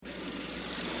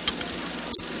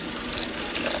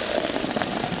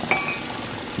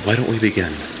Why don't we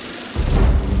begin? Report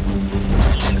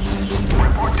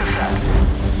to set.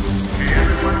 Okay,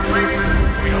 everyone, please.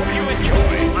 We hope you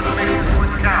enjoy. Let's make this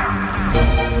one count.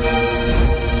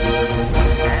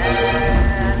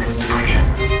 And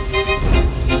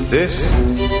action. This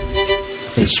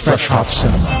is Fresh Hop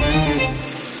Cinema.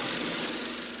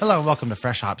 Hello and welcome to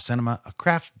Fresh Hop Cinema, a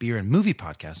craft beer and movie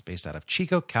podcast based out of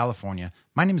Chico, California.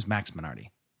 My name is Max Minardi.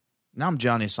 Now I'm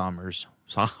Johnny Somers.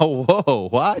 Whoa,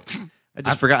 what? I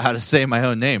just forgot how to say my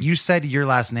own name. You said your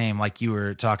last name like you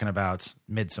were talking about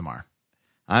Midsommar.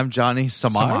 I'm Johnny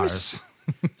Samars. Somars.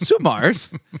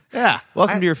 Sumars. Yeah.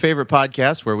 Welcome to your favorite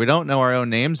podcast where we don't know our own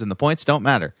names and the points don't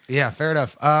matter. Yeah, fair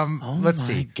enough. Let's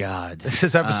see. God. This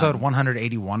is episode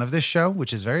 181 of this show,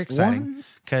 which is very exciting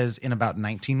because in about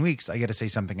 19 weeks, I get to say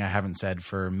something I haven't said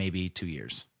for maybe 2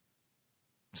 years.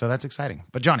 So that's exciting.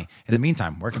 But Johnny, in the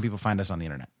meantime, where can people find us on the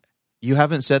internet? You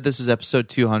haven't said this is episode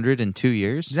 200 in 2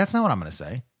 years? That's not what I'm going to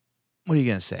say. What are you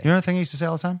going to say? You know the thing I used to say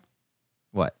all the time?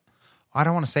 What? I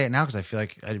don't want to say it now because I feel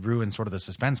like I'd ruin sort of the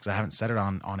suspense because I haven't said it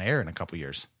on air in a couple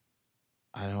years.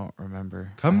 I don't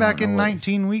remember. Come back in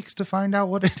 19 weeks to find out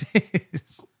what it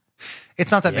is.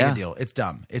 It's not that big a deal. It's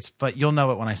dumb. But you'll know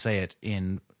it when I say it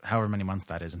in however many months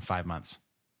that is, in 5 months.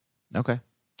 Okay.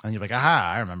 And you're like,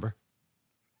 aha, I remember.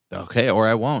 Okay, or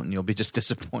I won't, and you'll be just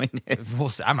disappointed. We'll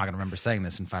see. I'm not going to remember saying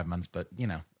this in 5 months, but you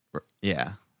know.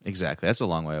 Yeah, exactly. That's a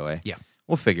long way away. Yeah.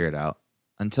 We'll figure it out.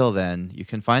 Until then, you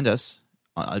can find us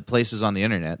at places on the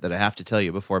internet that I have to tell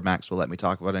you before Max will let me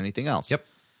talk about anything else. Yep.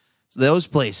 So those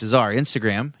places are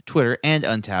Instagram, Twitter, and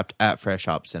Untapped at Fresh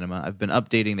Hop Cinema. I've been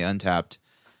updating the Untapped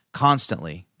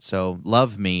constantly. So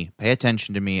love me, pay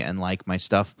attention to me, and like my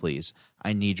stuff, please.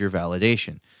 I need your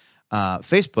validation.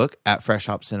 Facebook at Fresh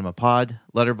Hop Cinema Pod,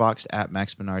 Letterboxd at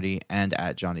Max Minardi, and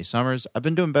at Johnny Somers. I've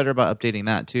been doing better about updating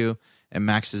that too, and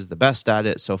Max is the best at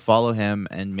it, so follow him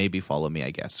and maybe follow me,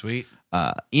 I guess. Sweet.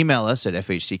 Email us at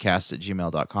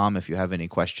fhccast@gmail.com if you have any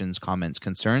questions, comments,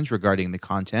 concerns regarding the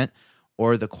content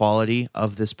or the quality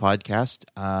of this podcast.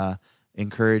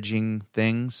 Encouraging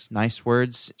things, nice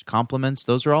words, compliments,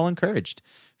 those are all encouraged.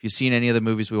 If you've seen any of the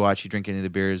movies we watch, you drink any of the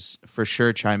beers, for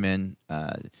sure chime in.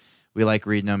 We like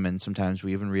reading them, and sometimes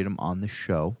we even read them on the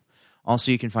show. Also,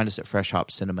 you can find us at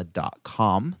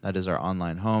freshhopcinema.com. That is our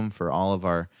online home for all of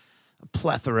our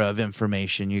plethora of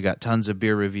information. You got tons of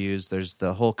beer reviews. There's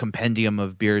the whole compendium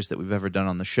of beers that we've ever done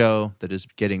on the show that is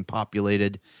getting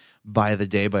populated by the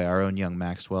day by our own young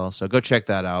Maxwell. So go check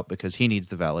that out because he needs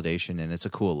the validation, and it's a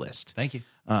cool list. Thank you.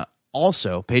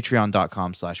 Also,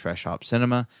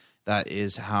 patreon.com/freshhopcinema. That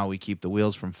is how we keep the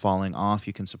wheels from falling off.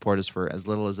 You can support us for as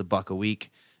little as $1 a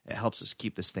week. It helps us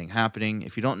keep this thing happening.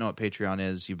 If you don't know what Patreon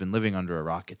is, you've been living under a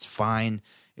rock. It's fine.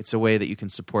 It's a way that you can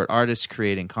support artists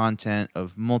creating content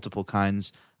of multiple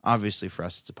kinds. Obviously, for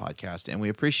us, it's a podcast. And we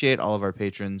appreciate all of our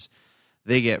patrons.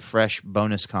 They get fresh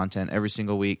bonus content every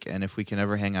single week. And if we can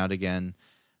ever hang out again,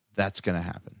 that's going to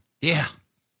happen. Yeah.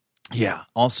 Yeah.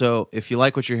 Also, if you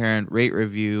like what you're hearing, rate,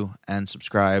 review, and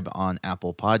subscribe on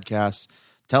Apple Podcasts.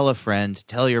 Tell a friend,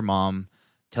 tell your mom,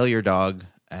 tell your dog,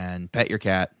 and pet your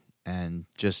cat. And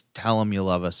just tell them you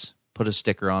love us. Put a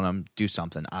sticker on them. Do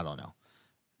something. I don't know.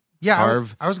 Yeah,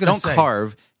 Carve. I was going to say. Don't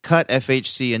carve. Cut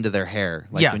FHC into their hair.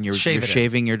 Like when you're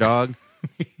shaving your dog.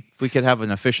 If we could have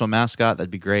an official mascot, that'd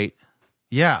be great.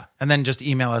 Yeah, and then just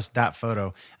email us that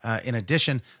photo. In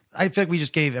addition, I feel like we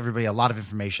just gave everybody a lot of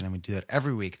information, and we do that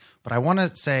every week. But I want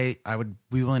to say I would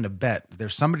be willing to bet that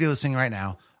there's somebody listening right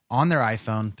now on their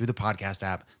iPhone through the podcast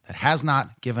app that has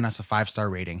not given us a 5-star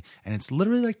rating. And it's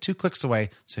literally like 2 clicks away.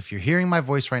 So if you're hearing my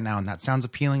voice right now and that sounds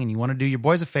appealing and you want to do your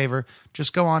boys a favor,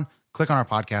 just go on, click on our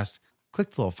podcast,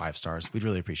 click the little 5 stars. We'd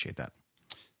really appreciate that.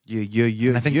 Yeah.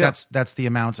 And I think that's the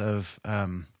amount of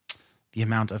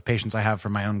patience I have for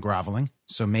my own groveling.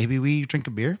 So maybe we drink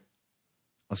a beer.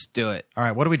 Let's do it. All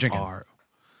right, what are we drinking? Our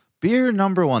beer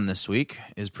number 1 this week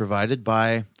is provided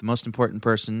by the most important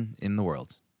person in the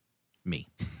world, me.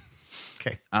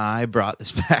 Okay. I brought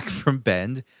this back from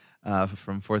Bend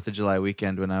from 4th of July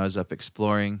weekend when I was up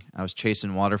exploring. I was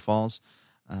chasing waterfalls.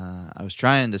 I was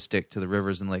trying to stick to the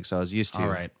rivers and lakes I was used to. All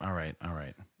right.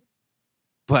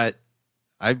 But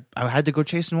I had to go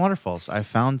chasing waterfalls. I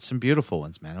found some beautiful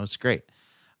ones, man. It was great.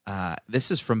 This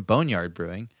is from Boneyard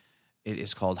Brewing. It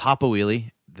is called Hop a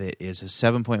Wheelie. That is a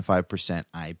 7.5%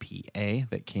 IPA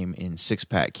that came in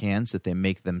 6-pack cans that they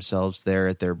make themselves there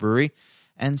at their brewery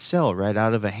and sell right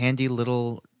out of a handy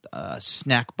little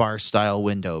snack bar style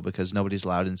window because nobody's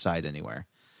allowed inside anywhere.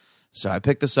 So I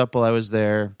picked this up while I was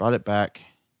there, brought it back,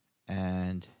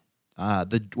 and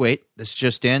this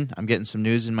just in. I'm getting some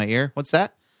news in my ear. What's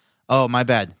that? Oh, my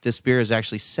bad. This beer is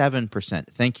actually 7%.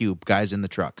 Thank you, guys in the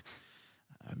truck.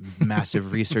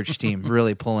 massive research team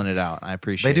really pulling it out. I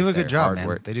appreciate. They do a their good job, hard man.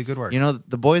 work. They do good work. You know,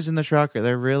 the boys in the truck,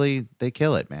 they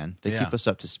kill it, man. They Yeah. keep us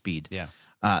up to speed. Yeah.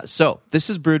 So this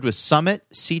is brewed with Summit,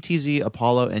 CTZ,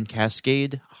 Apollo, and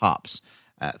Cascade hops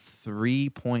at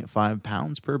 3.5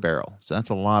 pounds per barrel. So that's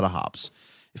a lot of hops.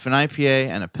 If an IPA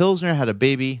and a Pilsner had a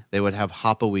baby, they would have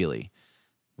Hop a Wheelie.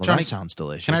 Well, Johnny, that sounds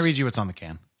delicious. Can I read you what's on the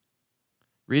can?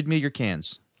 Read me your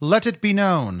cans. Let it be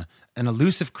known, an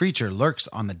elusive creature lurks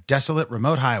on the desolate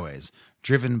remote highways,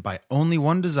 driven by only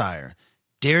one desire.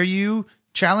 Dare you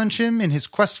challenge him in his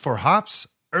quest for hops?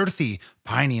 Earthy,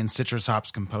 piney, and citrus hops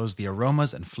compose the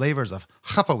aromas and flavors of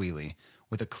Hopawili.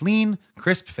 With a clean,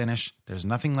 crisp finish, there's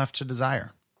nothing left to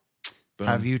desire. Boom.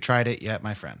 Have you tried it yet,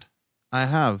 my friend? I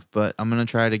have, but I'm going to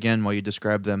try it again while you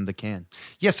describe the can.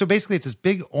 Yeah, so basically it's this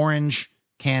big orange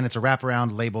can. It's a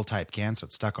wraparound label type can, so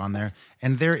it's stuck on there.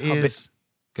 And there is...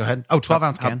 Go ahead. Oh,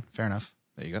 12-ounce can. Fair enough.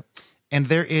 There you go. And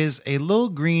there is a little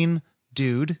green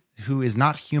dude who is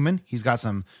not human. He's got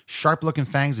some sharp-looking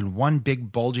fangs and one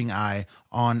big bulging eye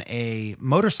on a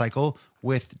motorcycle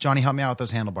with, Johnny, help me out with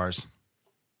those handlebars.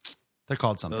 They're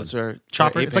called something. Those are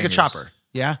chopper. they're ape It's like a hangers. chopper.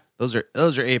 Yeah? Those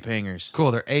are ape hangers.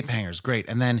 Cool. They're ape hangers. Great.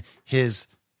 And then he's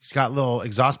got little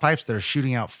exhaust pipes that are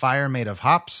shooting out fire made of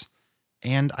hops.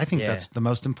 And I think Yeah. that's the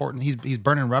most important. He's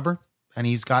burning rubber, and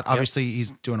he's got, obviously,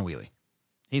 he's doing a wheelie.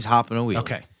 He's hopping a wheel.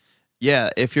 Okay. Yeah,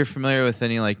 if you're familiar with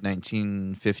any like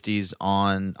 1950s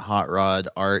on hot rod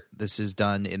art, this is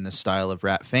done in the style of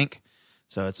Rat Fink.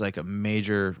 So it's like a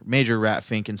major Rat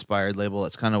Fink inspired label.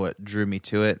 That's kind of what drew me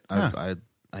to it. Huh.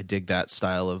 I dig that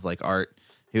style of like art.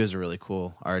 He was a really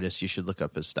cool artist. You should look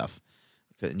up his stuff,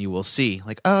 and you will see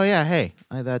like, oh yeah, hey,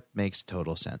 that makes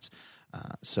total sense.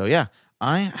 So yeah,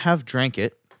 I have drank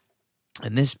it,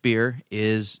 and this beer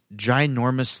is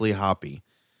ginormously hoppy.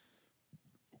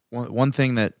 One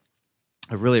thing that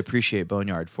I really appreciate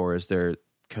Boneyard for is their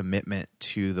commitment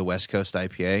to the West Coast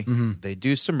IPA. Mm-hmm. They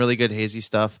do some really good hazy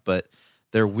stuff, but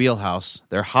their wheelhouse,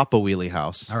 their Hop-a-Wheelie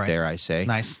house, All right. dare I say,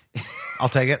 Nice. I'll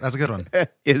take it. That's a good one.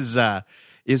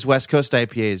 is West Coast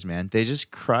IPAs, man. They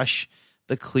just crush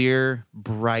the clear,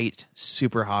 bright,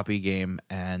 super hoppy game,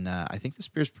 and I think this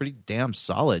beer is pretty damn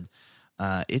solid.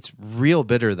 It's real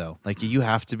bitter, though. Like, you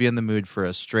have to be in the mood for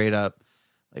a straight-up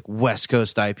like West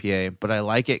Coast IPA, but I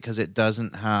like it because it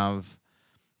doesn't have,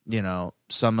 you know,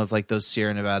 some of like those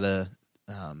Sierra Nevada,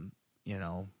 you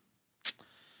know,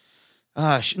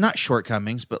 not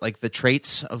shortcomings, but like the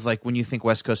traits of like when you think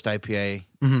West Coast IPA,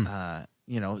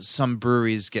 you know, some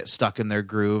breweries get stuck in their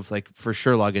groove. Like for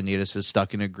sure, Lagunitas is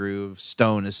stuck in a groove.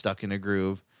 Stone is stuck in a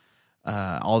groove.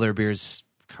 All their beers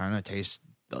kind of taste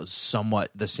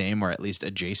somewhat the same, or at least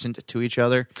adjacent to each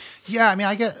other. Yeah, I mean,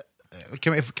 I get.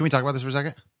 Can we talk about this for a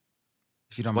second,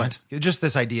 if you don't What? mind? Just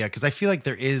this idea, because I feel like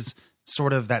there is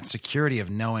sort of that security of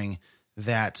knowing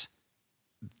that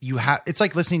you have. It's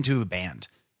like listening to a band.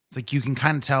 It's like you can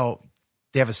kind of tell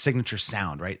they have a signature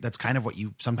sound, right? That's kind of what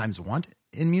you sometimes want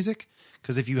in music.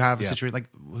 Because if you have a situation like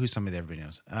who's somebody that everybody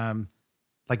knows,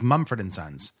 like Mumford and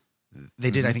Sons,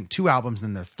 they did I think 2 albums, and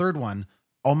then their third one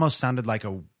almost sounded like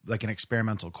an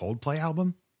experimental Coldplay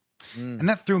album. And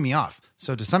that threw me off.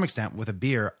 So to some extent with a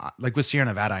beer, like with Sierra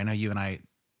Nevada, I know you and I,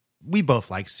 we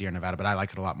both like Sierra Nevada, but I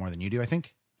like it a lot more than you do, I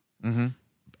think. Mm-hmm.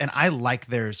 And I like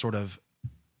their sort of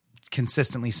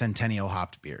consistently centennial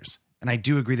hopped beers. And I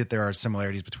do agree that there are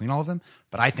similarities between all of them,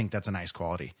 but I think that's a nice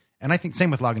quality. And I think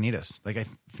same with Lagunitas. Like I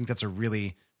think that's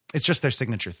it's just their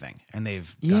signature thing, and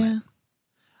they've done it.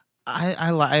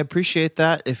 I appreciate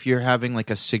that if you're having like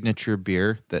a signature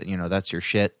beer that, you know, that's your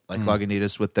shit, like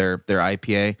Lagunitas with their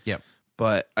IPA. Yep.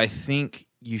 But I think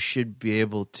you should be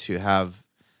able to have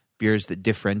beers that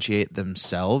differentiate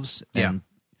themselves. Yeah. And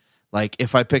like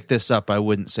if I picked this up, I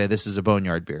wouldn't say this is a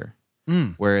Boneyard beer.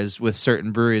 Whereas with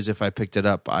certain breweries, if I picked it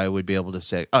up, I would be able to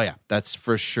say, oh yeah, that's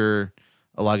for sure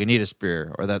a Lagunitas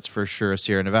beer, or that's for sure a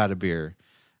Sierra Nevada beer.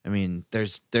 I mean,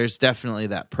 there's definitely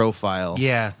that profile.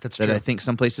 Yeah, that's that true. I think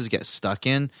some places get stuck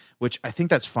in, which I think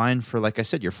that's fine for, like I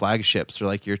said, your flagships or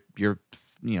like your you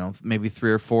know, maybe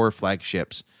 3 or 4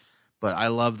 flagships. But I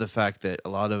love the fact that a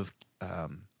lot of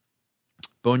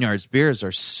Boneyard's beers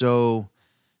are so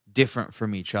different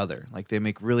from each other. Like they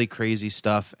make really crazy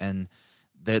stuff, and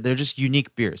they're just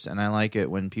unique beers. And I like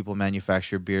it when people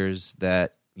manufacture beers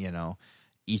that, you know,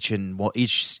 each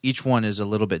one is a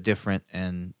little bit different,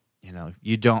 and you know,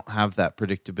 you don't have that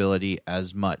predictability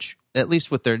as much, at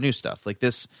least with their new stuff. Like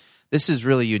this is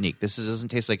really unique. Doesn't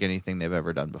taste like anything they've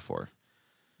ever done before.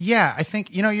 Yeah, I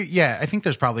think, you know, I think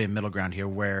there's probably a middle ground here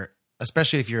where,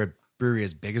 especially if you're a brewery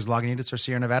as big as Lagunitas or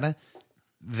Sierra Nevada,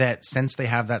 that since they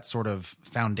have that sort of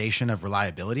foundation of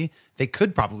reliability, they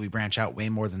could probably branch out way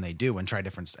more than they do and try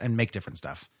different and make different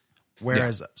stuff.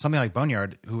 Whereas something like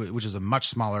Boneyard, which is a much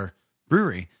smaller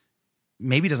brewery,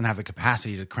 maybe doesn't have the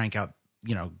capacity to crank out,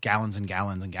 gallons and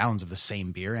gallons and gallons of the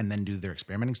same beer and then do their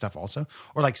experimenting stuff also.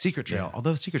 Or like Secret Trail,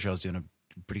 although Secret Trail is doing a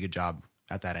pretty good job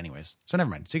at that anyways. So never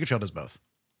mind. Secret Trail does both.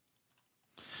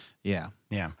 Yeah,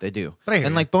 Yeah. they do. But I hear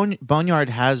And you. like Boneyard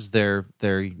has their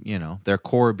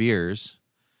core beers.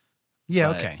 Yeah,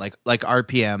 but okay. Like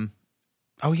RPM.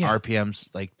 Oh, yeah. RPM's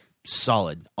like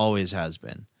solid, always has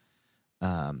been.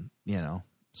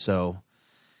 So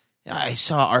I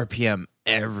saw RPM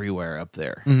everywhere up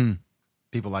there.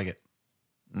 People like it.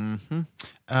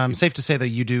 Safe to say that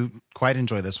you do quite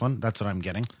enjoy this one. That's what I'm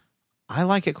getting. I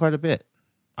like it quite a bit.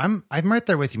 I'm right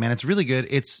there with you, man. It's really good.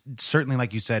 It's certainly,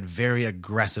 like you said, very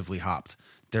aggressively hopped.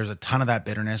 There's a ton of that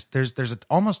bitterness. There's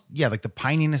almost like the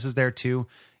pininess is there too.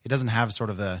 It doesn't have sort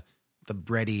of the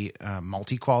bready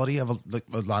malty quality of a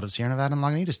lot of Sierra Nevada and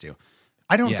Lagunitas do.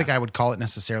 I don't think I would call it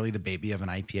necessarily the baby of an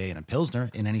IPA and a Pilsner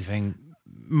in anything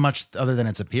much other than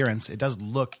its appearance. It does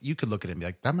look. You could look at it and be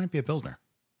like, that might be a Pilsner.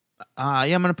 I'm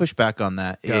going to push back on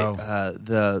that. Go.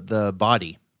 The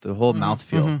body, the whole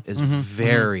mouthfeel is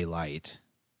very light.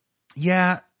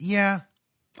 Yeah.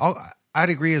 I'd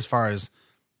agree as far as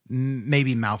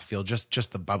maybe mouthfeel,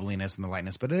 just the bubbliness and the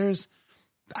lightness. But there's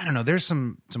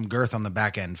some girth on the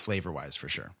back end flavor wise for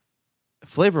sure.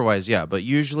 Flavor wise, yeah, but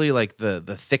usually like the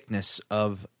thickness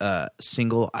of a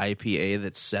single IPA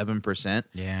that's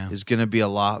 7% is going to be a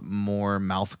lot more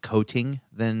mouth coating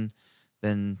than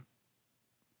a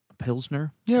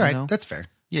Pilsner. Yeah, you right. know? That's fair.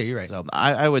 Yeah, you're right. So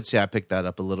I would say I picked that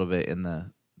up a little bit in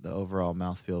the overall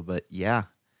mouthfeel, but yeah,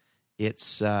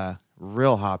 it's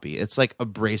real hoppy. It's like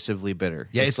abrasively bitter.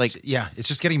 Yeah, it's like it's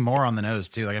just getting more on the nose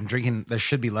too. Like I'm drinking, there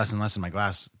should be less and less in my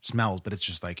glass smells, but it's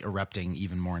just like erupting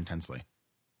even more intensely.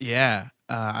 yeah.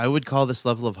 I would call this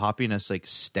level of hoppiness like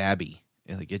stabby.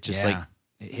 Like it just like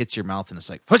it hits your mouth and it's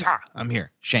like, huzzah, I'm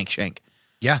here, shank.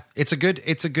 Yeah, it's a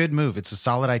good move. It's a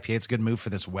solid IPA. It's a good move for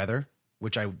this weather,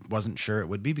 which I wasn't sure it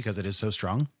would be because it is so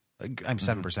strong. Like, I'm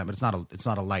 7%, but it's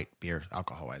not a light beer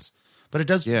alcohol wise. But it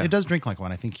does drink like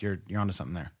one. I think you're onto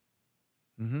something there.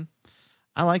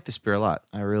 I like this beer a lot.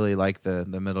 I really like the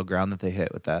middle ground that they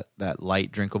hit with that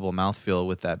light drinkable mouthfeel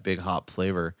with that big hop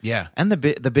flavor. Yeah. And the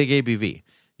big ABV.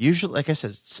 Usually, like I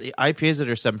said, IPAs that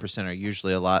are 7% are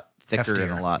usually a lot thicker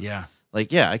and a Heftier. lot. Yeah.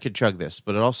 Like, yeah, I could chug this,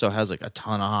 but it also has like a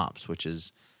ton of hops, which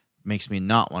makes me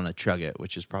not want to chug it,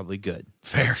 which is probably good.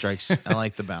 Fair. It strikes. I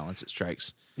like the balance it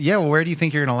strikes. Yeah. Well, where do you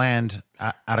think you're going to land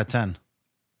out of 10?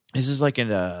 This is like an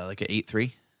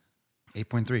 8.3.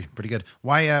 8.3. Pretty good.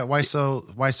 Why so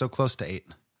close to 8?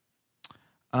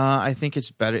 I think it's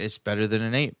better. It's better than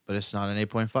an 8, but it's not an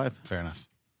 8.5. Fair enough.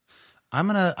 I'm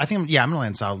going to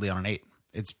land solidly on an 8.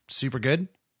 It's super good.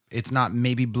 It's not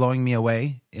maybe blowing me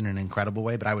away in an incredible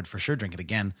way, but I would for sure drink it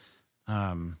again.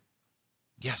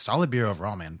 Solid beer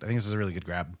overall, man. I think this is a really good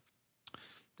grab.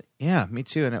 Yeah, me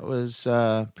too. And it was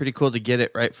pretty cool to get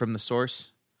it right from the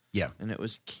source. Yeah. And it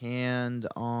was canned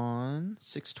on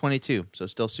 6/22, so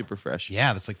still super fresh.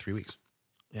 Yeah, that's like 3 weeks.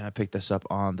 Yeah, I picked this up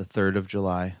on the 3rd of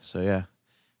July. So yeah,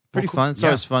 pretty cool. fun. It's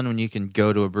always fun when you can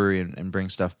go to a brewery and bring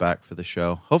stuff back for the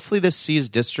show. Hopefully this sees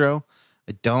distro.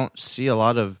 I don't see a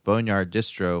lot of Boneyard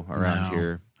distro around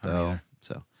here, though.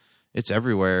 So it's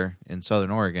everywhere in Southern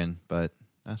Oregon, but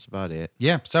that's about it.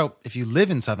 Yeah. So if you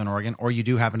live in Southern Oregon or you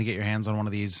do happen to get your hands on one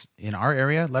of these in our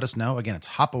area, let us know. Again, it's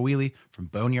Hop a Wheelie from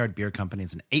Boneyard Beer Company.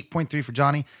 It's an 8.3 for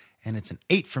Johnny, and it's an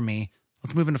 8 for me.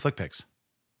 Let's move into Flick Picks.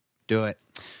 Do it.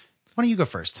 Why don't you go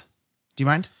first? Do you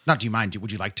mind? Not do you mind.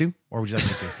 Would you like to? Or would you like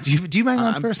me to? Do you mind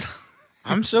going first?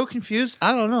 I'm so confused.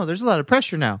 I don't know. There's a lot of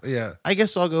pressure now. Yeah. I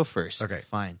guess I'll go first. Okay.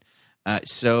 Fine.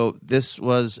 So this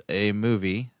was a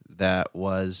movie that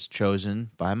was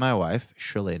chosen by my wife,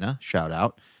 Shalena, shout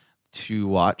out, to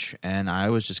watch. And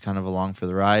I was just kind of along for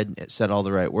the ride. It said all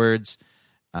the right words.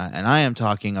 And I am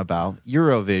talking about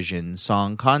Eurovision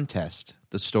Song Contest,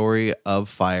 the story of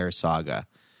Fire Saga,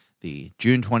 the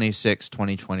June 26,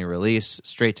 2020 release,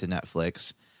 straight to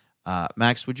Netflix.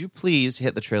 Max, would you please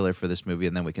hit the trailer for this movie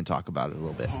and then we can talk about it a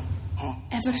little bit?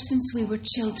 Ever since we were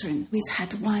children, we've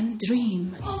had one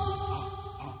dream.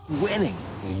 Winning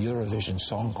the Eurovision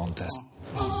Song Contest.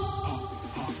 All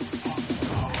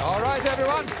right,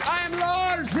 everyone. I am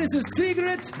Lars. This is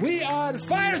Sigrid. We are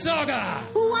Fire Saga.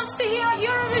 Who wants to hear a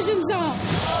Eurovision song?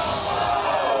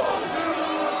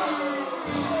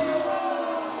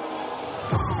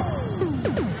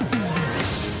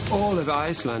 All of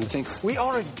Iceland think we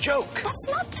are a joke. That's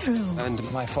not true.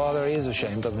 And my father is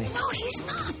ashamed of me. No, he's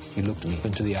not. He looked me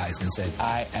into the eyes and said,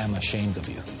 I am ashamed of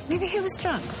you. Maybe he was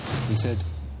drunk. He said,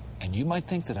 and you might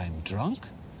think that I'm drunk,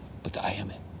 but I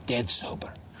am dead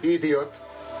sober. Idiot.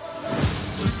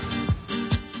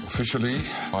 Officially,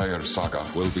 Fire Saga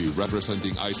will be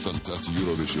representing Iceland at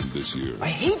Eurovision this year. I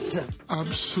hate them.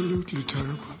 Absolutely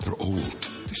terrible. They're old,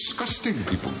 disgusting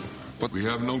people. But we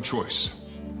have no choice.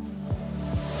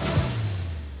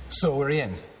 So we're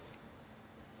in.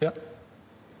 Yep.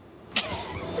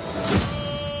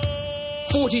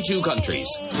 42 countries,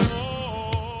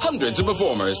 hundreds of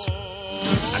performers,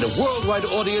 and a worldwide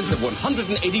audience of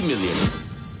 180 million.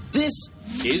 This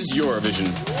is Eurovision.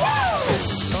 Wow.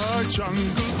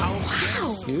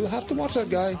 You have to watch that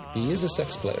guy. He is a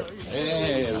sex player.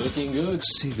 Hey, looking good.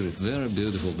 Sigrid, very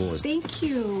beautiful voice. Thank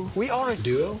you. We are a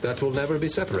duo that will never be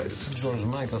separated. George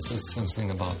Michael said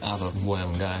something about other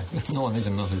Wham guy. No one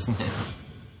even knows his name.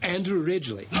 Andrew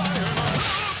Ridgeley.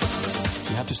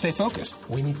 You have to stay focused.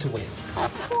 We need to win.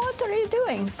 What are you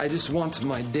doing? I just want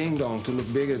my ding-dong to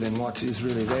look bigger than what is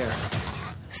really there.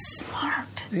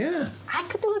 Smart. Yeah. I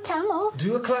could do a camel.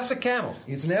 Do a classic camel.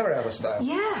 It's never out of style.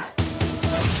 Yeah.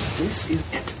 This is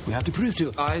it. We have to prove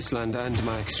to Iceland and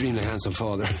my extremely handsome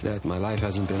father that my life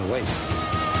hasn't been a waste.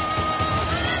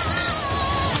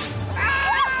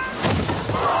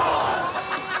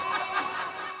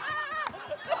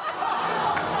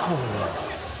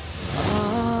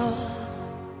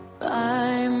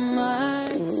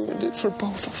 We did for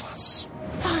both of us.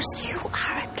 Lars, you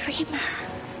are a dreamer.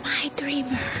 My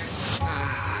dreamer.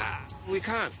 We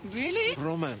can't. Really?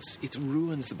 Romance. It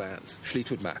ruins the bands.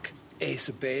 Fleetwood Mac, Ace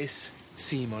of Base,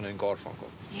 Simon and Garfunkel.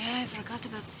 Yeah, I forgot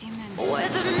about Simon. Where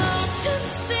the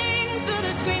mountains sing through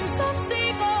the screams of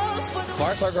seagulls.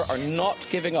 Fire Saga are not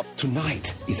giving up.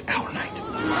 Tonight is our night.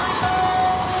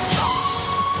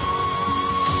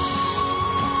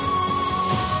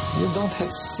 You don't have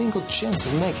a single chance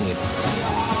of making it.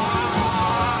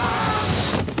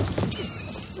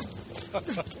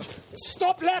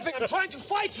 Stop laughing! I'm trying to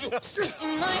fight you! My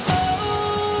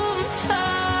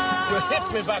hometown. You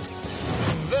hit me, but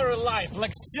very light,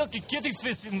 like silky kitty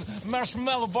fish in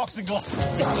marshmallow boxing glove.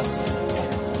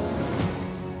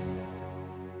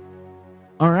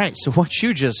 All right, so what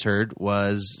you just heard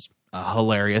was a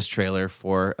hilarious trailer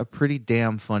for a pretty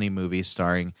damn funny movie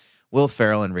starring Will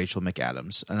Ferrell and Rachel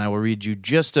McAdams. And I will read you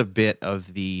just a bit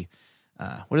of the,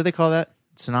 what do they call that?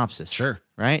 Synopsis. Sure.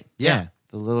 Right? Yeah.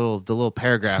 The little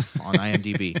paragraph on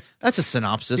IMDb. That's a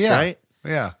synopsis, Yeah. right?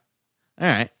 Yeah. All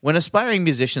right. When aspiring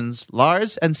musicians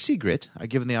Lars and Sigrid are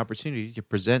given the opportunity to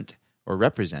present, I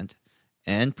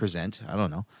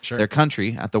don't know, Sure. their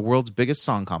country at the world's biggest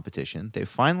song competition, they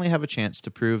finally have a chance to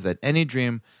prove that any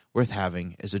dream worth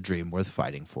having is a dream worth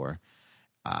fighting for.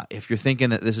 If you're thinking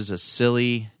that this is a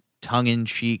silly,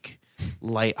 tongue-in-cheek,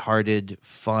 lighthearted,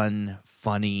 fun,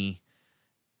 funny,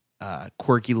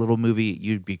 quirky little movie,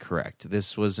 you'd be correct.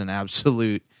 This was an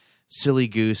absolute silly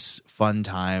goose fun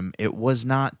time. It was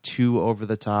not too over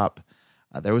the top.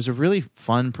 There was a really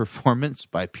fun performance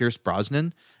by Pierce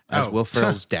Brosnan as Will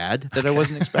Ferrell's dad that I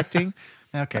wasn't expecting.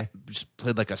 Okay. Just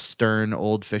played like a stern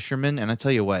old fisherman. And I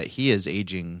tell you what, he is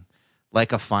aging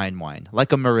like a fine wine,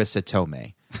 like a Marissa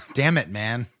Tomei. Damn it,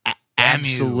 man.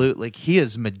 Absolutely. Like, he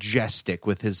is majestic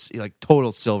with his like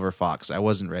total silver fox. I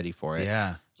wasn't ready for it.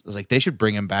 Yeah. I was like, they should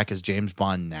bring him back as James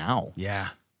Bond now. Yeah.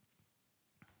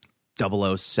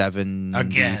 007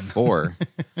 Again. 4.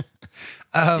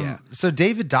 So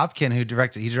David Dobkin, he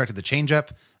directed The Change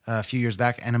Up a few years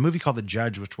back, and a movie called The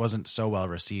Judge, which wasn't so well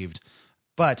received.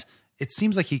 But it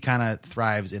seems like he kind of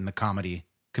thrives in the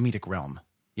comedic realm.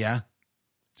 Yeah?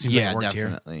 Seems like it worked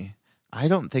definitely. here. I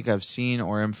don't think I've seen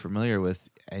or am familiar with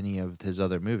any of his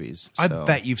other movies. I so-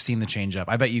 bet you've seen The Change Up.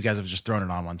 I bet you guys have just thrown it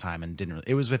on one time and didn't really.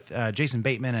 It was with Jason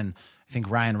Bateman and I think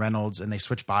Ryan Reynolds, and they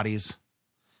switched bodies.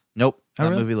 Nope. Oh, That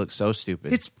really? movie looks so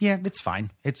stupid. It's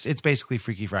fine. It's basically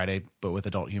Freaky Friday, but with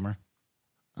adult humor.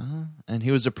 And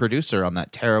he was a producer on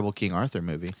that terrible King Arthur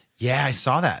movie. Yeah, I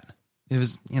saw that. It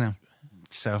was,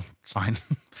 so fine.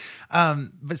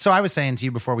 But so I was saying to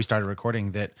you before we started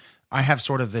recording that I have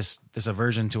sort of this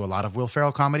aversion to a lot of Will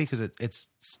Ferrell comedy because it's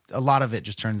a lot of it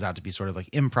just turns out to be sort of like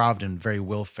improv and very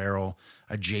Will Ferrell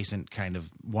adjacent kind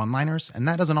of one-liners, and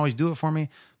that doesn't always do it for me.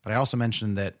 But I also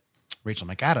mentioned that Rachel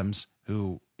McAdams,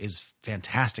 who is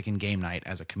fantastic in Game Night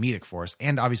as a comedic force,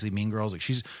 and obviously Mean Girls, like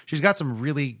she's got some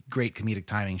really great comedic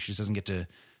timing. She just doesn't get to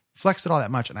flex it all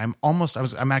that much. And I'm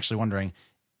actually wondering,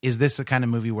 is this a kind of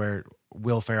movie where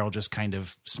Will Ferrell just kind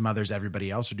of smothers everybody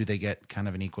else, or do they get kind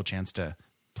of an equal chance to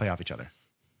play off each other?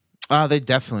 They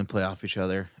definitely play off each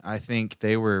other. I think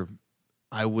they were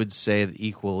I would say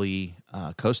equally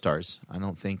co-stars. I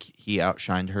don't think he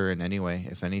outshined her in any way.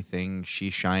 If anything, she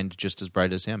shined just as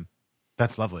bright as him.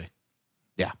 That's lovely.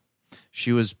 Yeah.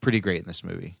 She was pretty great in this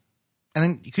movie. And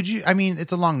then could you, I mean,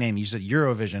 it's a long name. You said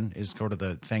Eurovision is sort of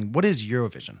the thing. What is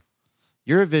Eurovision?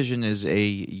 Eurovision is a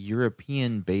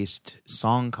European-based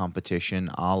song competition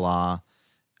a la,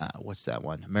 what's that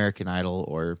one? American Idol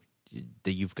or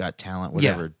the You've Got Talent,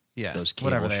 whatever those cable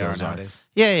whatever they are shows nowadays.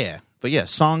 Yeah. But yeah,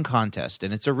 song contest,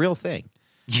 and it's a real thing.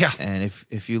 Yeah. And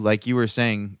if you, like you were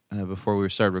saying before we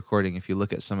started recording, if you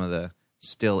look at some of the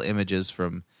still images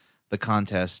from the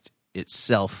contest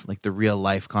itself, like the real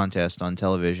life contest on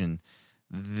television,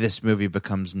 this movie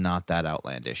becomes not that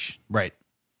outlandish. Right.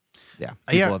 Yeah.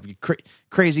 People have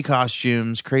crazy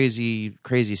costumes, crazy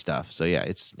stuff. So yeah,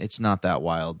 it's not that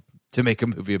wild to make a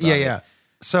movie about it. Yeah.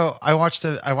 So I watched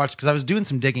because I was doing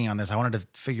some digging on this. I wanted to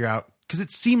figure out, because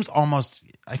it seems almost,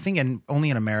 I think only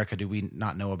in America do we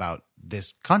not know about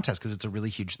this contest, because it's a really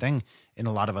huge thing in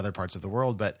a lot of other parts of the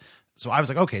world. But so I was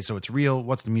like, okay, so it's real.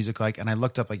 What's the music like? And I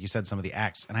looked up, like you said, some of the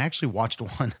acts, and I actually watched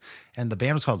one, and the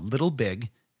band was called Little Big,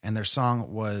 and their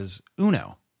song was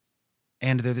Uno.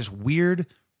 And they're this weird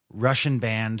Russian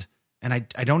band, and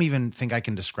I don't even think I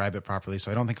can describe it properly,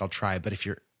 so I don't think I'll try. But if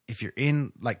you're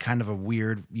in like kind of a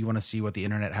weird, you want to see what the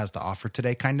internet has to offer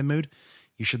today kind of mood,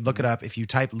 you should look it up. If you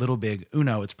type Little Big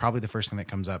Uno, it's probably the first thing that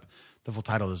comes up. The full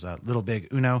title is Little Big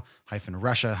Uno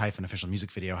Russia official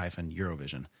music video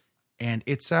Eurovision. And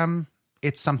it's something.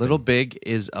 Little Big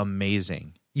is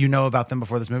amazing. You know about them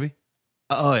before this movie?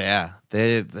 Oh yeah.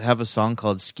 They have a song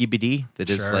called Skibidi that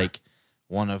is Sure. like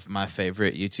one of my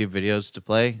favorite YouTube videos to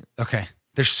play. Okay.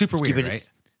 They're super weird,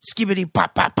 right? Skibidi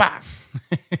pop pop pop.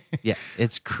 Yeah,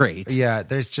 it's great. Yeah,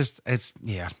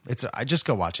 I just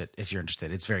go watch it if you're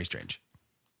interested. It's very strange.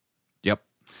 Yep.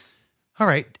 All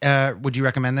right. Would you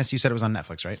recommend this? You said it was on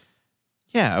Netflix, right?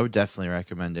 Yeah, I would definitely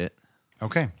recommend it.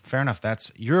 Okay, fair enough.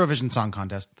 That's Eurovision Song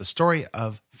Contest, the story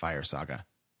of Fire Saga.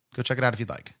 Go check it out if you'd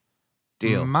like.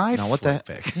 Deal. What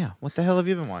the hell have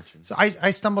you been watching? So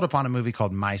I stumbled upon a movie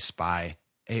called My Spy.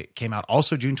 It came out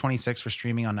also June 26th for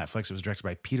streaming on Netflix. It was directed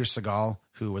by Peter Segal,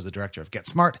 who was the director of Get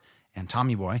Smart and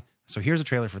Tommy Boy. So here's a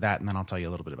trailer for that, and then I'll tell you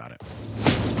a little bit about it.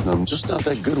 I'm just not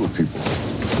that good with people.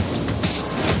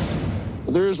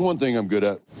 But there is one thing I'm good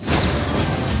at.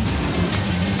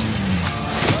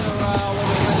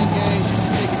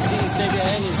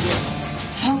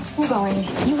 How's school going?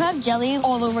 You have jelly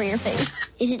all over your face.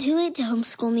 Is it too late to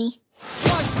homeschool me?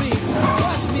 Watch me,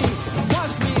 watch me,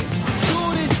 watch me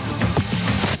do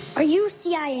this. Are you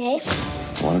CIA?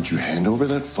 Why don't you hand over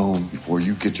that phone before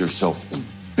you get yourself in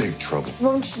big trouble?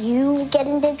 Won't you get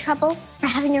in big trouble for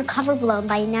having your cover blown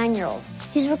by a 9-year-old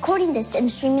who's recording this and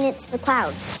streaming it to the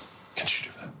cloud? Can't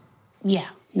you do that? Yeah,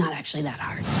 not actually that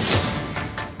hard.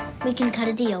 We can cut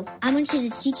a deal. I want you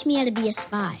to teach me how to be a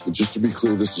spy. But just to be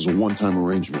clear, this is a one-time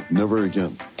arrangement. Never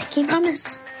again. Pinky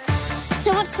promise.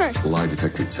 So what's first? The lie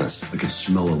detector test. I can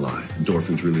smell a lie.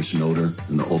 Endorphins release an odor,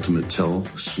 and the ultimate tell,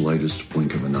 the slightest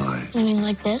blink of an eye. Learning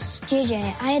like this?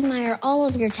 JJ, I admire all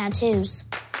of your tattoos.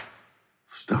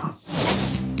 Stop.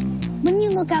 When you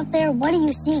look out there, what do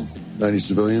you see? 90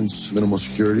 civilians, minimal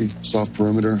security, soft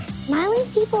perimeter. Smiling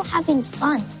people having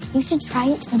fun. You should try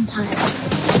it sometime.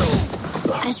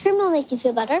 Ice cream will make you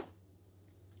feel better.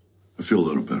 I feel a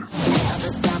little better.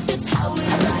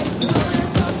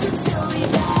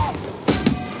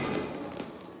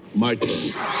 My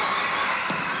turn.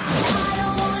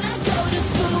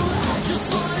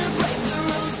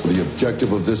 The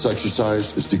objective of this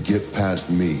exercise is to get past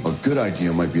me. A good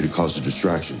idea might be to cause a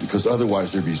distraction, because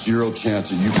otherwise there'd be zero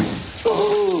chance that you can...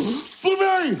 Oh!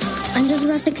 Blueberry! Under the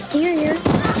rough exterior,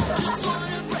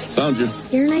 Found you.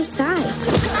 you're a nice guy.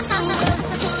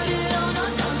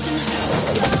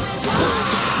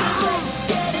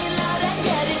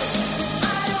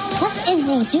 What is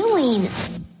he doing?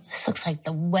 This looks like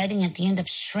the wedding at the end of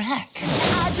Shrek.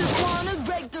 I just wanna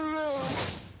break the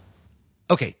rules.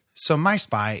 Okay, so My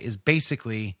Spy is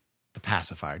basically the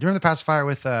pacifier. Do you remember the pacifier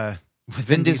with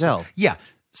Vin Diesel? Yeah.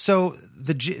 So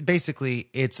basically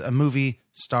it's a movie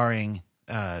starring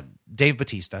Dave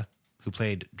Bautista, who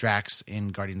played Drax in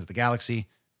Guardians of the Galaxy.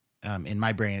 In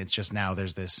my brain, it's just now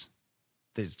there's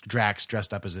Drax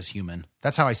dressed up as this human.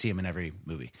 That's how I see him in every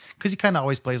movie, because he kind of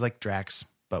always plays like Drax,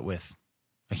 but with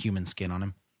a human skin on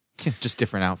him. Just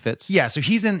different outfits. Yeah, so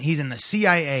he's in the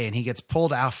CIA, and he gets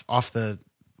pulled off the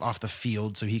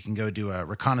field so he can go do a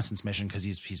reconnaissance mission because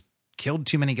he's killed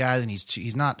too many guys, and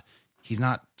he's not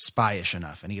spyish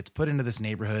enough, and he gets put into this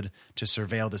neighborhood to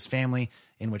surveil this family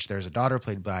in which there's a daughter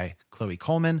played by Chloe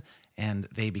Coleman, and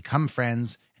they become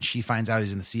friends, and she finds out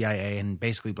he's in the CIA and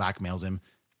basically blackmails him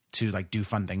to like do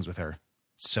fun things with her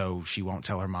so she won't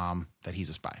tell her mom that he's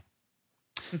a spy.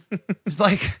 It's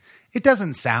like, it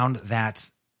doesn't sound that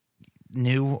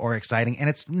new or exciting, and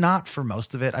it's not for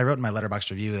most of it. I wrote in my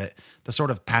Letterboxd review that the sort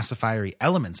of pacifier-y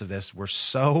elements of this were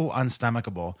so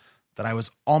unstomachable that I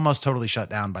was almost totally shut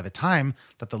down by the time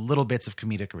that the little bits of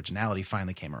comedic originality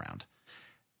finally came around.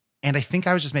 And I think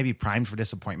I was just maybe primed for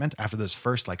disappointment after those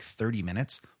first like 30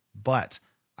 minutes, but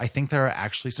I think there are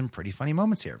actually some pretty funny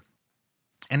moments here.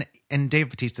 And Dave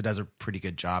Bautista does a pretty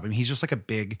good job. I mean, he's just like a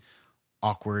big,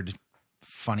 awkward,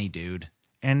 funny dude.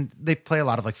 And they play a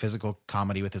lot of like physical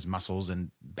comedy with his muscles and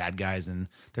bad guys. And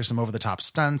there's some over the top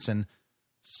stunts and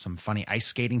some funny ice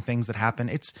skating things that happen.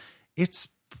 It's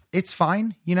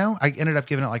fine. You know, I ended up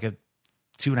giving it like a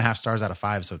 2.5 stars out of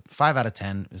 5. So 5 out of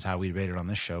 10 is how we rated it on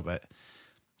this show. But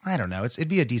I don't know. It'd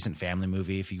be a decent family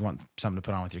movie if you want something to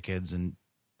put on with your kids and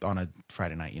on a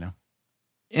Friday night, you know?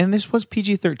 And this was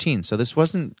PG-13, so this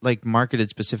wasn't like marketed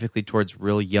specifically towards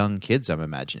real young kids, I'm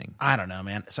imagining. I don't know,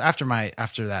 man. So after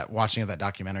that watching of that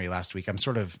documentary last week, I'm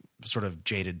sort of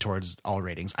jaded towards all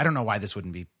ratings. I don't know why this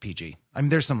wouldn't be PG. I mean,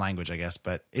 there's some language, I guess,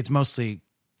 but it's mostly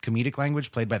comedic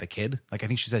language played by the kid. Like, I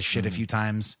think she says shit a few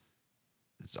times,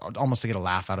 almost to get a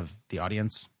laugh out of the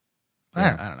audience.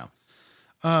 Yeah. I don't know.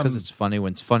 Because it's funny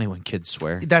when kids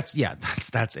swear. That's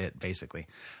it, basically.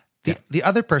 The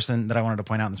other person that I wanted to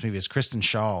point out in this movie is Kristen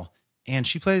Schaal, and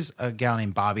she plays a gal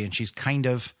named Bobby, and she's kind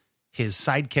of his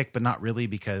sidekick, but not really,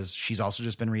 because she's also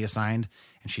just been reassigned,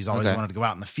 and she's always wanted to go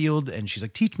out in the field, and she's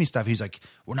like, teach me stuff. He's like,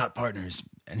 we're not partners.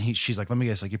 And she's like, let me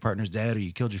guess, like, your partner's dead, or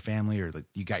you killed your family, or like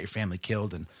you got your family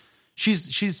killed. And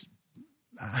she's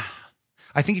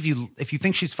I think if you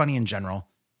think she's funny in general,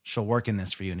 she'll work in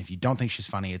this for you. And if you don't think she's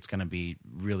funny, it's going to be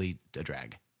really a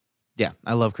drag. Yeah,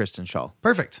 I love Kristen Schaal.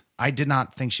 Perfect. I did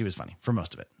not think she was funny for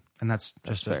most of it. And that's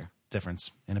just a difference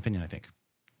in opinion, I think.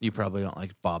 You probably don't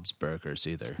like Bob's Burgers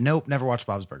either. Nope, never watched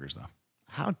Bob's Burgers, though.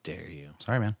 How dare you?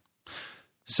 Sorry, man.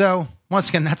 So, once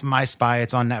again, that's My Spy.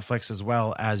 It's on Netflix as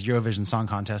well as Eurovision Song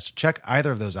Contest. Check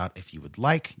either of those out if you would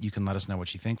like. You can let us know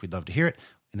what you think. We'd love to hear it.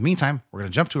 In the meantime, we're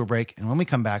going to jump to a break, and when we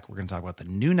come back, we're going to talk about the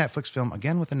new Netflix film,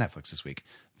 again with the Netflix this week,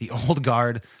 The Old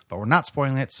Guard, but we're not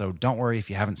spoiling it, so don't worry if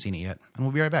you haven't seen it yet, and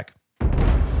we'll be right back.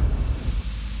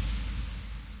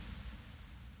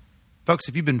 Folks,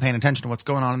 if you've been paying attention to what's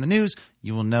going on in the news,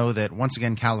 you will know that once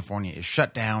again, California is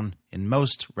shut down in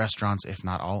most restaurants, if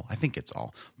not all. I think it's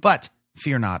all. But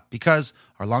fear not, because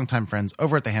our longtime friends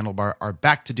over at the Handlebar are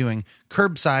back to doing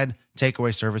curbside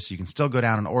takeaway service. You can still go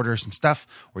down and order some stuff,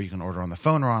 or you can order on the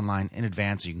phone or online in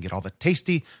advance. You can get all the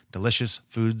tasty, delicious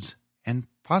foods and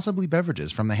possibly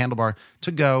beverages from the Handlebar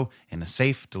to go in a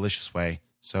safe, delicious way.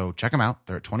 So check them out.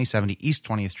 They're at 2070 East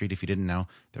 20th Street if you didn't know.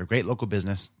 They're a great local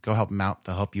business. Go help them out.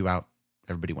 They'll help you out.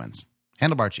 Everybody wins.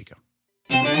 Handlebar Chico.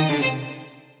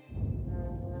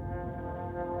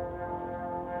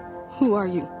 Who are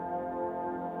you?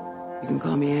 You can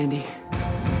call me Andy.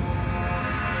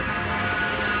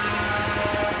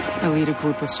 I lead a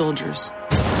group of soldiers.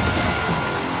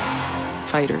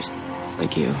 Fighters,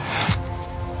 like you.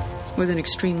 With an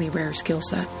extremely rare skill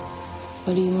set.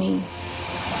 What do you mean?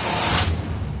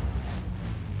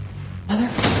 Mother?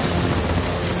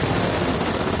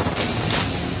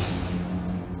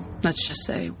 Let's just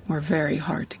say we're very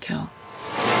hard to kill.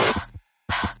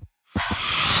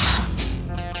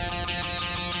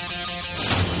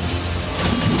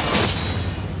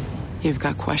 You've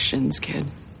got questions, kid.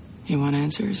 You want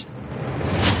answers?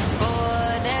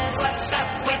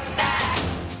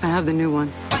 I have the new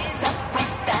one.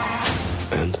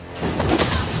 And?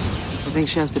 I think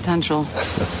she has potential.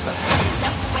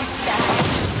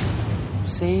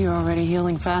 See, you're already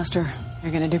healing faster.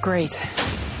 You're gonna do great.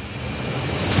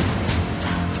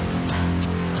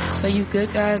 So you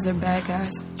good guys or bad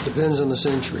guys? Depends on the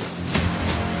century.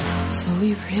 So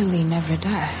we really never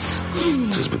die.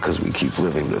 Just because we keep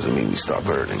living doesn't mean we stop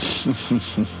hurting.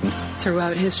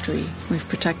 Throughout history, we've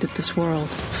protected this world,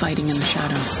 fighting in the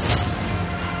shadows.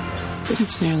 But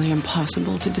it's nearly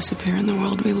impossible to disappear in the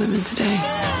world we live in today.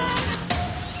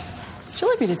 Would you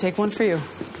like me to take one for you?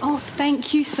 Oh,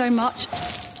 thank you so much.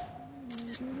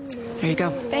 There you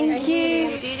go. Thank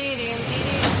you.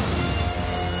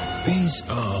 These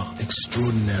are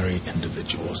extraordinary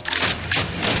individuals.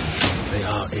 They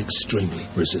are extremely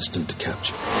resistant to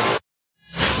capture.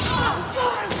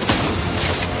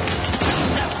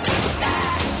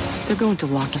 They're going to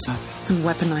lock us up and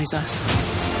weaponize us.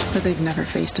 But they've never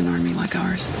faced an army like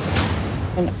ours.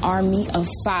 An army of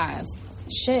 5.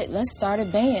 Shit, let's start a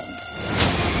band.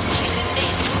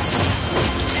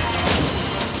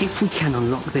 If we can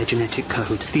unlock their genetic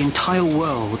code, the entire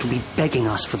world will be begging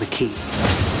us for the key.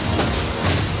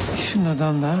 shouldn't have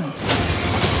done that.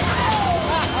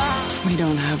 We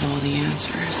don't have all the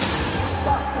answers.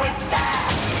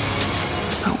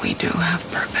 But we do have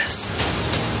purpose.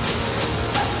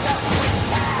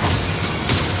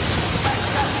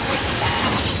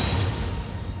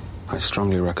 I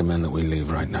strongly recommend that we leave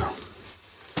right now.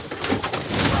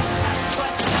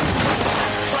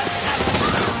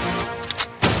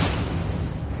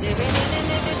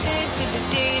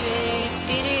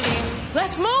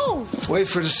 Let's move! Wait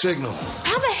for the signal.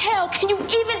 How the hell can you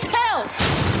even tell?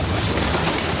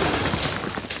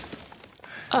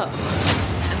 I'm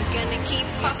gonna keep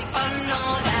up on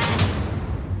all that.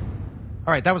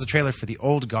 All right, that was a trailer for The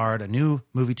Old Guard, a new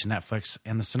movie to Netflix,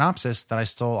 and the synopsis that I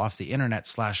stole off the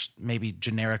internet / maybe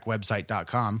generic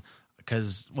website.com,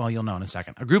 because, well, you'll know in a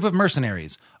second. A group of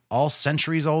mercenaries, all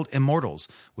centuries-old immortals,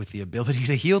 with the ability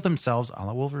to heal themselves, a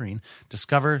la Wolverine,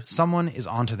 discover someone is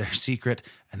onto their secret,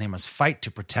 and they must fight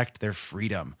to protect their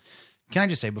freedom. Can I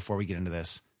just say before we get into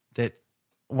this, that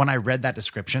when I read that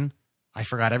description, I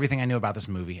forgot everything I knew about this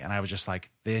movie, and I was just like,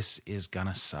 this is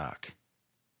gonna suck.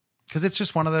 Because it's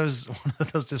just one of those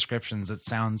descriptions that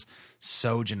sounds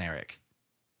so generic,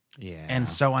 and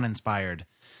so uninspired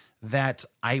that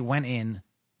I went in.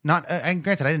 Not, and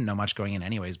granted, I didn't know much going in,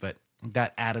 anyways, but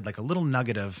that added like a little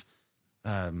nugget of,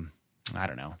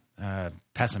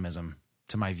 pessimism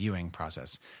to my viewing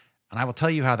process. And I will tell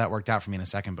you how that worked out for me in a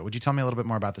second. But would you tell me a little bit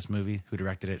more about this movie? Who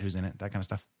directed it? Who's in it? That kind of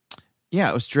stuff. Yeah,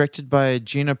 it was directed by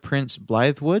Gina Prince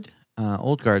Blythewood.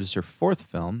 Old Guard is her fourth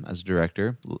film as a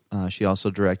director. She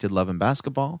also directed Love and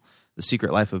Basketball, The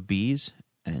Secret Life of Bees,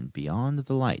 and Beyond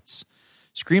the Lights.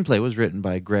 Screenplay was written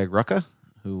by Greg Rucka,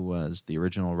 who was the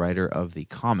original writer of the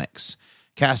comics.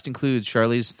 Cast includes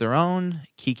Charlize Theron,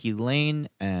 Kiki Lane,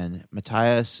 and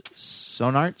Matthias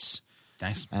Sonartz.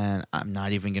 Nice. And I'm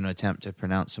not even going to attempt to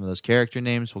pronounce some of those character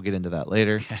names. We'll get into that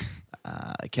later.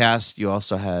 Cast, you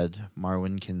also had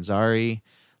Marwan Kenzari,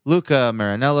 Luca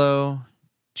Marinello,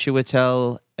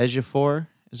 Chiwetel Ejiofor.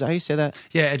 Is that how you say that?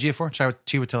 Yeah, Ejiofor.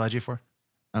 Chiwetel Ejiofor.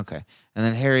 Okay. And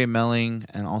then Harry Melling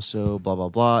and also blah, blah,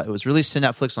 blah. It was released to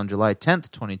Netflix on July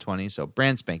 10th, 2020, so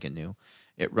brand spanking new.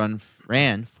 It ran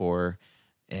for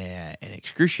an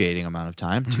excruciating amount of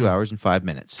time, 2 hours and 5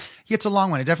 minutes. Yeah, it's a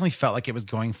long one. It definitely felt like it was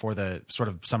going for the sort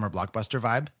of summer blockbuster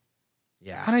vibe.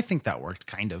 Yeah. And I think that worked,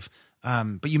 kind of.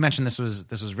 But you mentioned this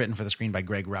was written for the screen by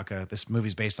Greg Rucka. This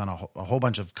movie's based on a whole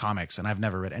bunch of comics, and I've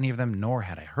never read any of them, nor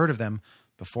had I heard of them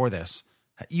before this.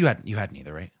 You hadn't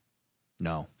either, right?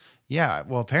 No. Yeah,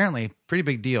 well, apparently, pretty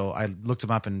big deal. I looked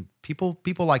them up, and people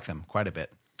like them quite a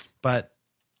bit. But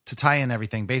to tie in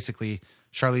everything, basically,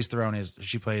 Charlize Theron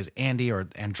she plays Andy, or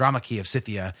Andromache of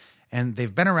Scythia, and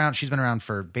they've been around. She's been around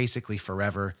for basically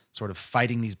forever, sort of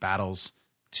fighting these battles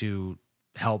to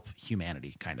help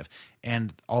humanity, kind of.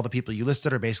 And all the people you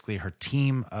listed are basically her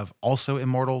team of also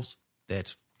immortals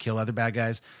that kill other bad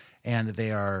guys, and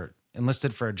they are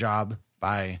enlisted for a job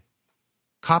by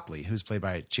Copley, who's played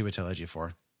by Chiwetel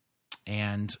Ejiofor.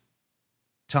 And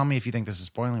tell me if you think this is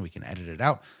spoiling. We can edit it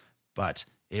out. But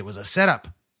it was a setup.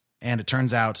 And it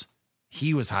turns out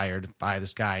he was hired by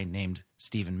this guy named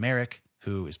Stephen Merrick,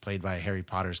 who is played by Harry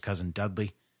Potter's cousin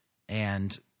Dudley.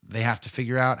 And they have to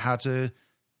figure out how to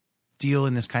deal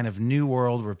in this kind of new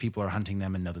world where people are hunting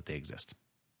them and know that they exist.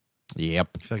 Yep.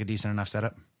 You feel like a decent enough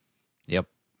setup? Yep.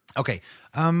 Okay.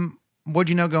 What'd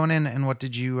you know going in, and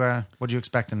what'd you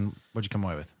expect, and what'd you come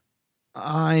away with?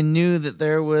 I knew that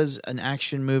there was an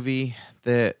action movie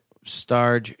that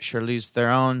starred Charlize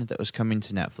Theron that was coming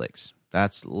to Netflix.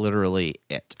 That's literally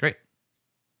it. Great.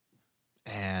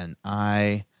 And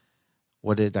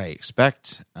what did I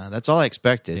expect? That's all I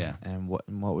expected. Yeah. And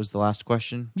what was the last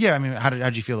question? Yeah, I mean,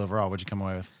 how'd you feel overall? What'd you come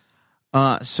away with?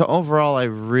 So overall, I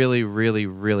really, really,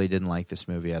 really didn't like this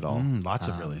movie at all. Lots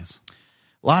of reallys.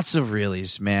 Lots of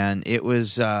reallys, man. It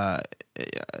was a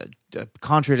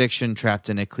contradiction trapped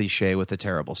in a cliche with a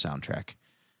terrible soundtrack.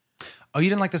 Oh, you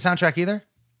didn't like the soundtrack either?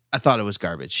 I thought it was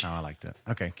garbage. Oh, I liked it.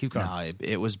 Okay, keep going. No,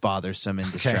 it was bothersome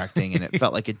and distracting, and it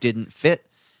felt like it didn't fit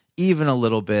even a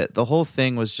little bit. The whole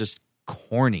thing was just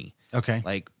corny. Okay.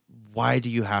 Like, why do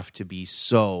you have to be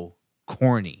so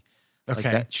corny? Okay.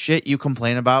 Like that shit you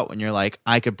complain about when you're like,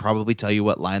 I could probably tell you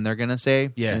what line they're going to say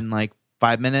in like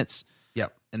 5 minutes.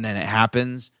 Yep. And then it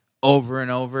happens over and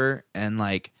over. And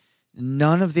like,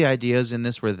 none of the ideas in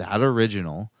this were that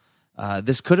original.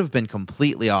 This could have been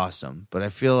completely awesome, but I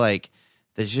feel like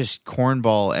there's just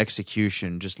cornball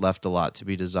execution just left a lot to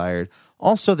be desired.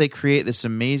 Also, they create this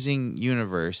amazing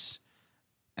universe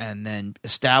and then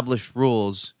establish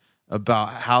rules about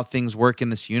how things work in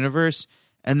this universe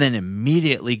and then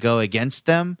immediately go against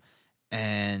them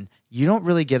and you don't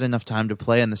really get enough time to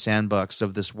play in the sandbox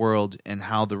of this world and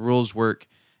how the rules work.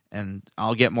 And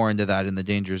I'll get more into that in the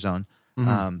Danger Zone.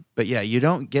 But yeah, you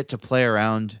don't get to play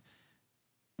around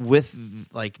with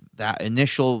like that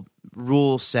initial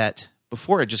rule set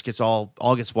before it just gets all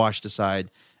gets washed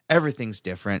aside. Everything's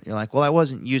different. You're like, well, I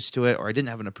wasn't used to it, or I didn't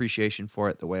have an appreciation for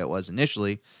it the way it was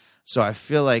initially. So I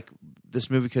feel like this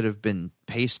movie could have been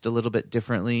paced a little bit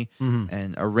differently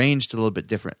and arranged a little bit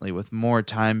differently, with more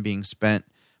time being spent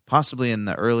possibly in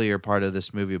the earlier part of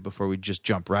this movie before we just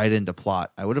jump right into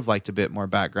plot. I would have liked a bit more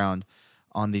background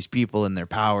on these people and their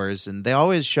powers. And they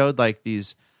always showed like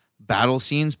these battle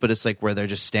scenes, but it's like where they're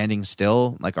just standing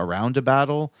still, like around a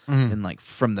battle and like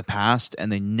from the past.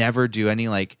 And they never do any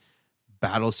like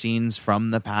battle scenes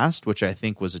from the past, which I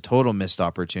think was a total missed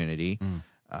opportunity.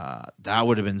 That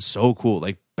would have been so cool,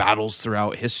 like battles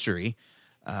throughout history,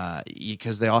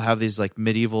 because they all have these like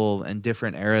medieval and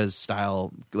different eras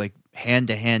style, like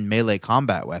hand-to-hand melee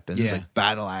combat weapons, like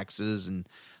battle axes and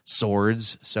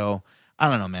swords. So I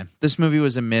don't know, man. This movie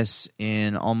was a miss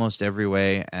in almost every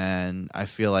way, and I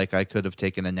feel like I could have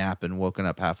taken a nap and woken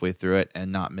up halfway through it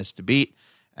and not missed a beat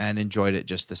and enjoyed it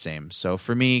just the same. So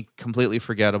for me, completely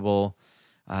forgettable.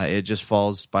 It just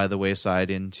falls by the wayside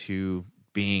into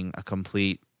being a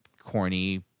complete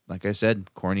corny, like I said,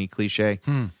 corny cliche.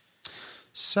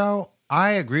 So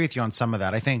I agree with you on some of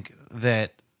that. I think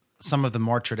that some of the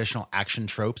more traditional action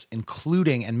tropes,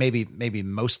 including and maybe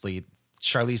mostly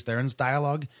Charlize Theron's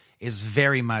dialogue, is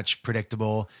very much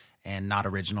predictable and not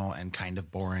original and kind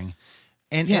of boring.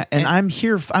 And I'm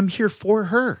here for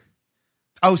her.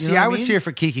 Oh, see, I was here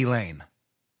for Kiki Lane.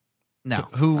 No,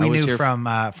 who we knew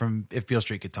from If Beale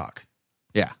Street Could Talk.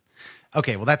 Yeah.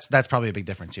 Okay, well that's probably a big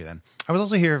difference here then. I was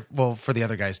also here, well, for the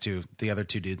other guys too. The other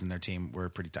two dudes in their team were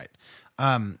pretty tight.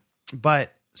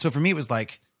 But so for me it was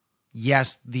like,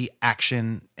 yes, the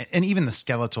action and even the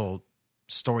skeletal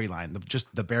storyline,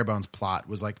 just the bare bones plot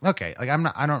was like, okay, like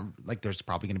I don't like, there's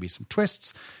probably going to be some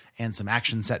twists and some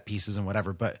action set pieces and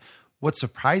whatever. But what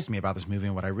surprised me about this movie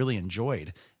and what I really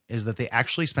enjoyed is that they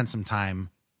actually spent some time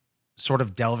sort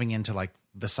of delving into like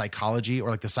the psychology or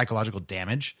like the psychological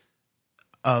damage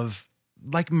of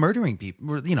like murdering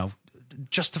people, you know,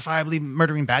 justifiably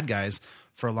murdering bad guys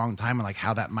for a long time, and like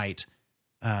how that might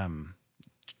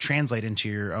translate into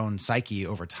your own psyche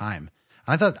over time.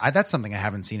 And I thought that's something I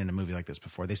haven't seen in a movie like this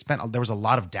before. There was a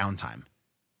lot of downtime,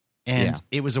 and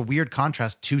it was a weird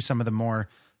contrast to some of the more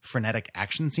frenetic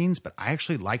action scenes. But I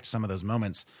actually liked some of those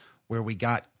moments where we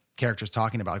got characters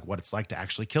talking about like what it's like to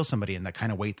actually kill somebody, and that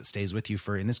kind of weight that stays with you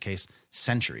for, in this case,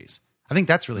 centuries. I think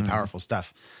that's really powerful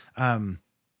stuff.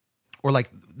 Or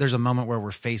like there's a moment where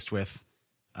we're faced with,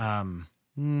 an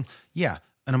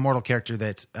immortal character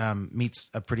that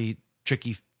meets a pretty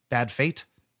tricky bad fate.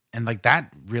 And like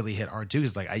that really hit hard too.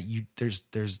 Is like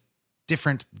there's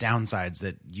different downsides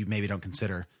that you maybe don't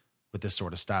consider with this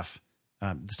sort of stuff.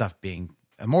 The stuff being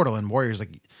immortal and warriors.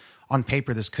 Like on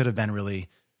paper, this could have been really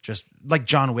just like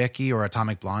John Wick-y or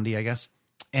Atomic Blondie, I guess.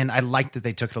 And I liked that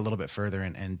they took it a little bit further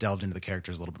and delved into the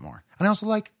characters a little bit more. And I also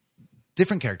like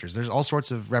different characters. There's all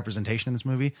sorts of representation in this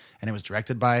movie, and it was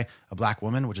directed by a black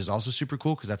woman, which is also super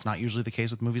cool because that's not usually the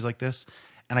case with movies like this.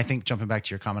 And I think, jumping back to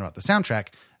your comment about the soundtrack,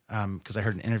 because I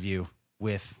heard an interview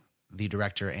with the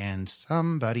director and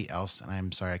somebody else, and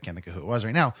I'm sorry, I can't think of who it was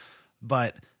right now,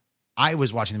 but I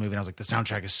was watching the movie and I was like, the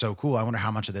soundtrack is so cool. I wonder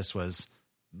how much of this was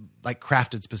like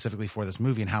crafted specifically for this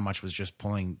movie and how much was just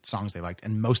pulling songs they liked.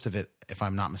 And most of it, if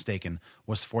I'm not mistaken,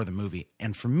 was for the movie.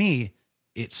 And for me,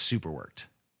 it super worked.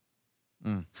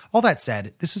 All that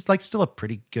said, this is like still a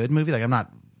pretty good movie. Like I'm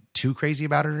not too crazy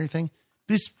about it or anything,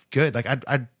 but it's good. Like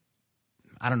I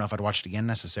don't know if I'd watch it again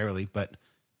necessarily, but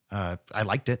I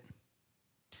liked it.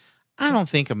 I don't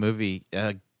think a movie,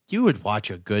 you would watch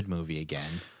a good movie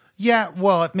again. Yeah,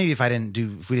 well, maybe if we didn't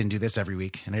do this every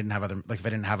week, and I didn't have if I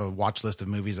didn't have a watch list of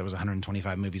movies that was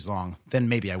 125 movies long, then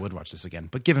maybe I would watch this again.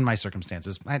 But given my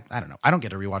circumstances, I don't know. I don't get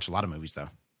to rewatch a lot of movies though.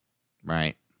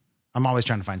 Right. I'm always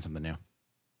trying to find something new.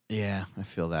 Yeah, I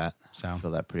feel that. So I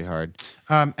feel that pretty hard.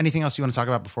 Anything else you want to talk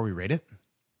about before we rate it?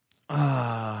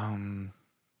 Not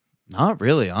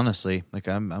really, honestly. Like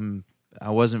I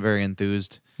wasn't very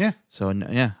enthused. Yeah. So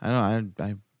yeah,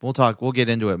 I we'll talk. We'll get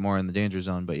into it more in the Danger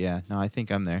Zone, but yeah, no, I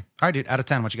think I'm there. All right, dude. Out of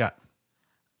 10, what you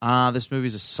got? This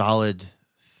movie's a solid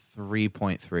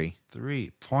 3.3.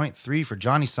 3.3 for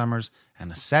Johnny Summers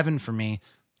and a 7 for me.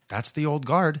 That's the old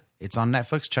guard. It's on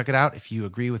Netflix. Check it out. If you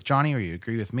agree with Johnny or you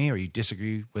agree with me or you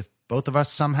disagree with both of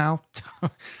us somehow,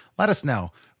 let us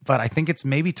know. But I think it's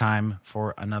maybe time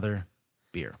for another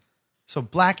beer. So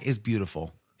Black is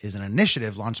Beautiful is an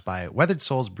initiative launched by Weathered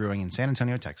Souls Brewing in San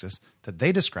Antonio, Texas, that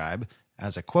they describe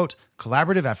as a, quote,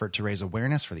 collaborative effort to raise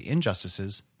awareness for the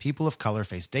injustices people of color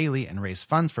face daily and raise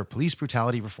funds for police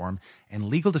brutality reform and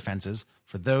legal defenses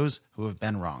for those who have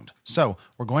been wronged. So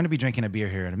we're going to be drinking a beer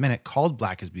here in a minute called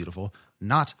Black is Beautiful,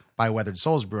 not by Weathered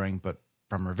Souls Brewing, but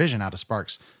from Revision out of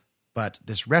Sparks. But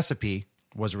this recipe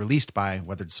was released by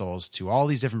Weathered Souls to all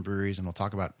these different breweries, and we'll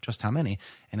talk about just how many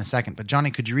in a second. But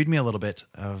Johnny, could you read me a little bit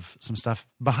of some stuff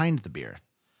behind the beer?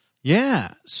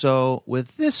 Yeah. So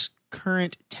with this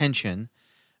current tension,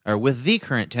 or with the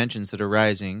current tensions that are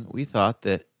rising, we thought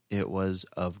that it was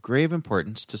of grave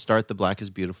importance to start the Black is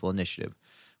Beautiful initiative.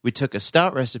 We took a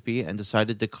stout recipe and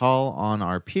decided to call on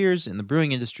our peers in the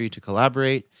brewing industry to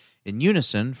collaborate in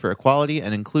unison for equality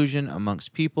and inclusion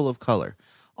amongst people of color.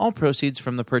 All proceeds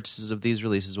from the purchases of these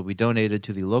releases will be donated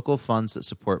to the local funds that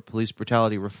support police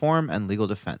brutality reform and legal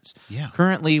defense. Yeah.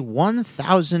 Currently,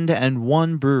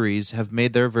 1,001 breweries have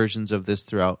made their versions of this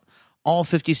throughout all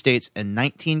 50 states and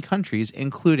 19 countries,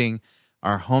 including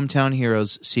our hometown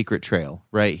heroes' Secret Trail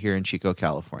right here in Chico,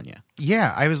 California.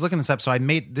 Yeah, I was looking this up. So I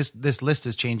made this list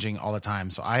is changing all the time.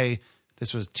 So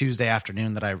this was Tuesday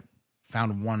afternoon that I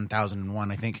found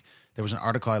 1,001. I think there was an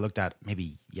article I looked at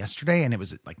maybe yesterday, and it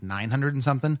was like 900 and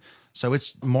something. So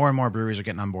it's more and more breweries are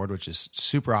getting on board, which is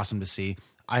super awesome to see.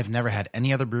 I've never had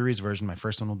any other brewery's version. My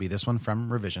first one will be this one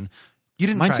from Revision. You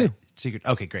didn't Mine try too. Secret?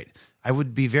 Okay, great. I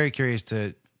would be very curious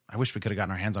to. I wish we could have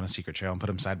gotten our hands on a Secret Trail and put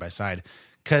them side by side,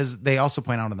 because they also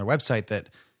point out on their website that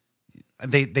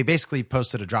they basically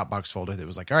posted a Dropbox folder that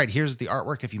was like, all right, here's the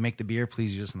artwork. If you make the beer,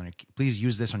 please use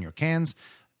this on your cans.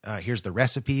 Here's the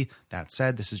recipe. That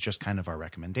said, this is just kind of our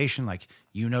recommendation. Like,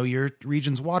 you know your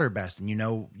region's water best, and you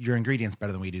know your ingredients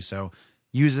better than we do. So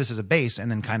use this as a base and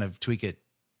then kind of tweak it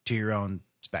to your own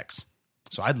specs.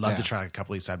 So I'd love to try a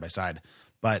couple of these side by side,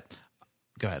 but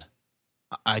go ahead.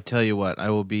 I tell you what, I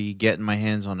will be getting my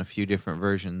hands on a few different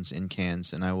versions in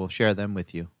cans, and I will share them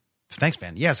with you. Thanks,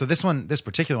 man. Yeah, so this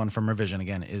particular one from Revision,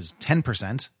 again, is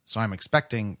 10%, so I'm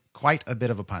expecting quite a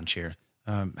bit of a punch here.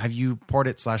 Have you poured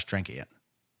it / drank it yet?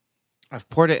 I've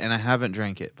poured it, and I haven't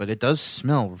drank it, but it does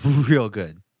smell real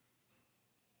good.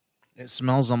 It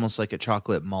smells almost like a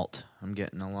chocolate malt. I'm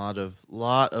getting a lot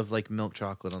of like milk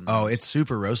chocolate on the Oh, it's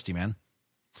super roasty, man.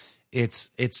 It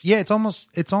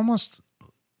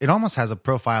almost has a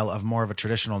profile of more of a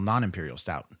traditional non-imperial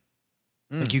stout.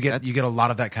 Like you get a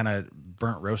lot of that kind of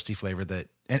burnt roasty flavor that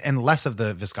and less of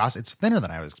the viscosity. It's thinner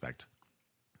than I would expect.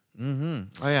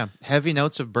 Mm-hmm. Oh yeah, heavy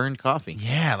notes of burned coffee.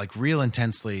 Yeah, like real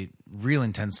intensely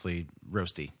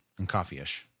roasty and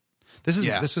coffee-ish. This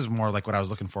is more like what I was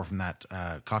looking for from that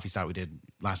coffee stout we did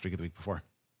last week or the week before.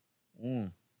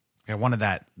 I wanted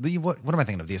that. What am I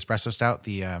thinking of? The espresso stout,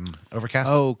 the Overcast?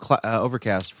 Oh,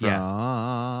 Overcast from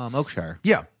Oakshire.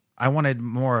 Yeah. I wanted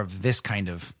more of this kind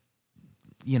of,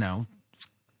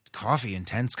 coffee,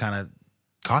 intense kind of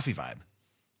coffee vibe.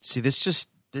 See,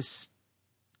 this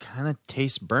kind of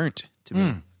tastes burnt to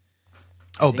me.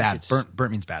 Oh, bad.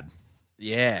 Burnt means bad.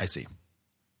 Yeah. I see.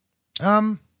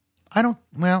 I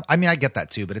get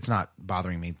that too, but it's not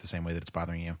bothering me the same way that it's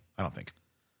bothering you. I don't think.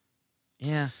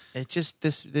 Yeah, it just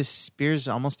this beer's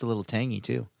almost a little tangy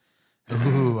too.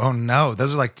 Ooh, oh no,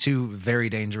 those are like two very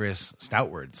dangerous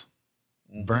stout words.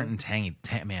 Burnt and tangy.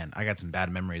 Man, I got some bad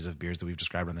memories of beers that we've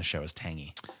described on the show as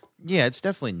tangy. Yeah, it's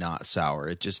definitely not sour.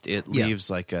 It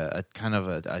leaves like a kind of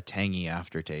a tangy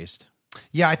aftertaste.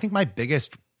 Yeah, I think my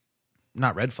biggest,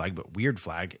 not red flag, but weird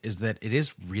flag is that it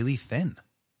is really thin.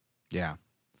 Yeah,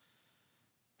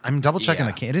 I'm double checking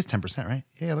the can. It is 10%, right?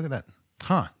 Yeah, look at that.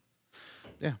 Huh.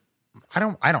 Yeah. I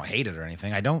don't hate it or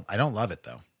anything. I don't love it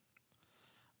though.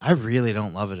 I really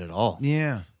don't love it at all.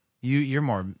 Yeah.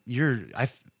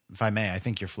 If I may, I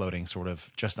think you're floating sort of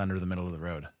just under the middle of the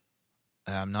road.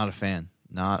 I'm not a fan.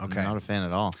 Not a fan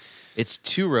at all. It's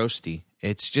too roasty.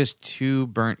 It's just too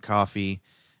burnt coffee,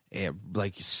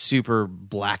 like super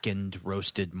blackened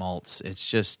roasted malts.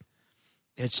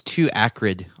 It's too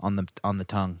acrid on the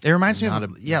tongue. It reminds me of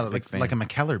like a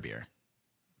Mikkeller beer.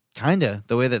 Kinda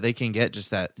the way that they can get just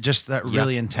that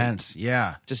really intense,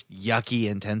 just yucky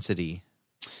intensity.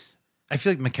 I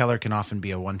feel like Mikkeller can often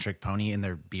be a one-trick pony in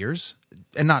their beers,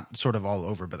 and not sort of all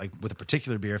over, but like with a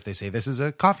particular beer, if they say this is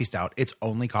a coffee stout, it's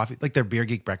only coffee, like their Beer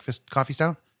Geek Breakfast coffee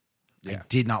stout. Yeah. I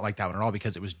did not like that one at all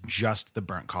because it was just the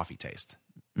burnt coffee taste.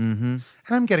 Mm-hmm. And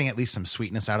I'm getting at least some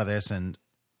sweetness out of this, and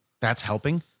that's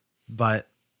helping. But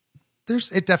it's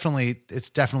definitely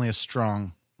a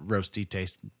strong roasty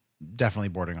taste. Definitely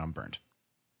bordering on burnt.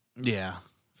 Yeah.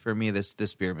 For me, this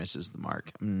beer misses the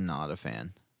mark. I'm not a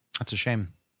fan. That's a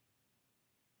shame.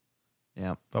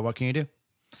 Yeah. But what can you do?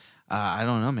 I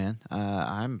don't know, man.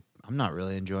 I'm I'm not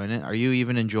really enjoying it. Are you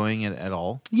even enjoying it at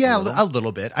all? Yeah, a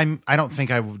little bit. I don't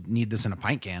think I would need this in a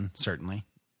pint can, certainly.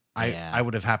 I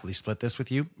would have happily split this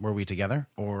with you. Were we together?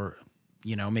 Or,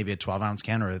 maybe a 12-ounce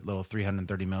can or a little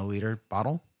 330 milliliter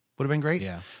bottle would have been great.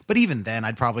 Yeah. But even then,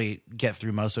 I'd probably get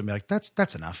through most of it and be like,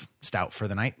 that's enough stout for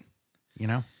the night,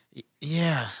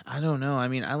 Yeah, I don't know. I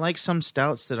mean, I like some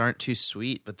stouts that aren't too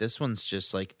sweet, but this one's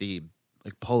just like the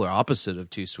polar opposite of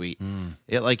too sweet.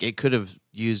 It could have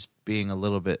used being a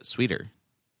little bit sweeter.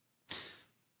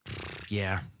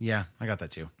 Yeah, I got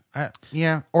that too.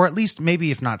 Yeah, or at least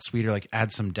maybe if not sweeter, like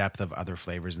add some depth of other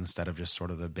flavors instead of just sort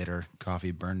of the bitter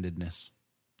coffee burnedness.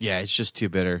 Yeah, it's just too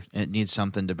bitter. It needs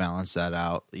something to balance that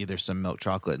out. Either some milk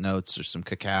chocolate notes or some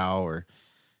cacao or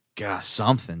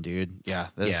something, dude. Yeah.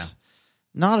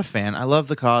 Not a fan. I love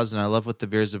the cause and I love what the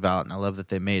beer's about and I love that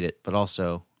they made it, but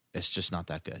also it's just not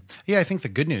that good. Yeah, I think the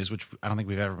good news, which I don't think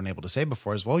we've ever been able to say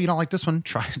before, is, well, you don't like this one,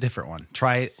 try a different one.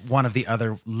 Try one of the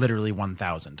other literally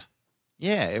 1,000.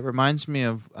 Yeah, it reminds me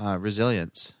of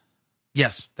Resilience.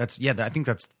 Yes, I think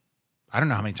I don't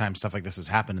know how many times stuff like this has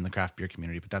happened in the craft beer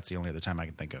community, but that's the only other time I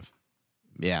can think of.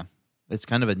 Yeah, it's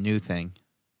kind of a new thing.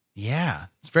 Yeah,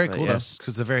 it's very cool though, because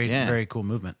it's a very, very cool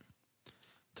movement.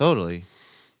 Totally.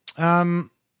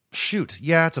 Shoot,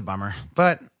 yeah, it's a bummer,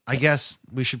 but I guess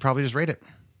we should probably just rate it.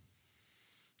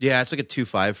 Yeah, it's like a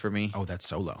 2.5 for me. Oh, that's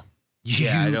so low.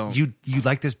 I don't. You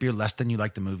like this beer less than you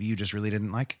like the movie you just really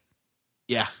didn't like?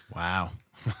 Yeah. Wow.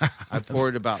 I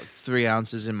poured about 3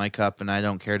 ounces in my cup, and I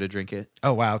don't care to drink it.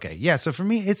 Oh wow. Okay. Yeah. So for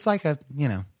me, it's like a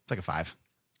it's like a 5.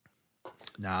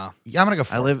 Nah. Yeah, I'm gonna go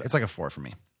 4. It's like a 4 for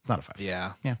me. Not a 5.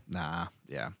 Yeah. Yeah. Nah.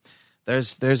 Yeah.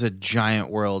 There's a giant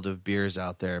world of beers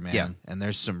out there, man. Yeah. And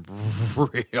there's some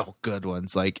real good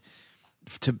ones. Like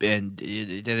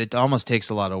it almost takes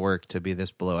a lot of work to be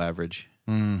this below average.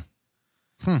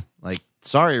 Like,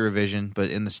 sorry, Revision,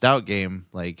 but in the stout game,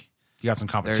 like, you got some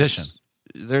competition.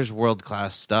 There's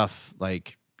world-class stuff,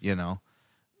 like,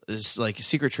 it's like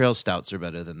Secret Trail stouts are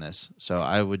better than this. So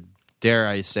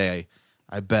I say,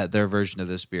 I bet their version of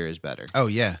this beer is better. Oh,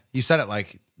 yeah. You said it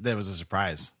like there was a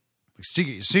surprise. Like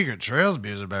Secret Trail's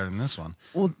beers are better than this one.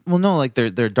 Well, no, like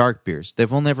they're dark beers.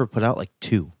 They've only ever put out like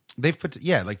 2. They've put,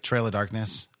 like Trail of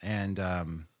Darkness and... well,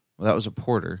 that was a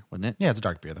porter, wasn't it? Yeah, it's a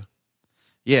dark beer, though.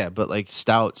 Yeah, but like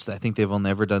stouts, I think they've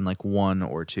only ever done like 1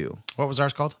 or 2. What was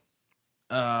ours called?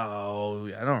 Oh,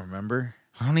 I don't remember.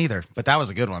 I don't either, but that was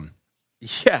a good one.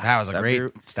 Yeah. That was a great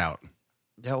stout.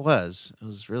 Yeah, it was. It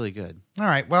was really good. All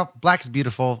right. Well, Black is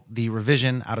Beautiful. The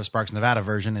Revision out of Sparks, Nevada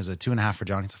version is a 2.5 for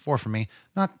Johnny. It's a 4 for me.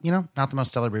 Not the most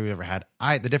stellar beer we've ever had.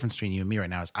 The difference between you and me right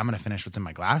now is I'm going to finish what's in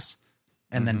my glass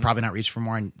and then probably not reach for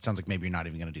more. And it sounds like maybe you're not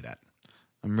even going to do that.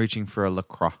 I'm reaching for a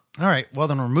LaCroix. All right. Well,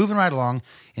 then we're moving right along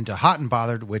into Hot and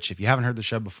Bothered, which, if you haven't heard the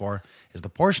show before, is the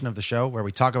portion of the show where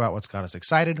we talk about what's got us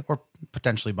excited or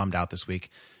potentially bummed out this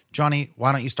week. Johnny,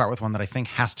 why don't you start with one that I think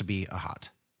has to be a hot?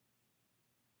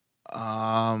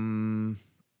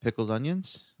 Pickled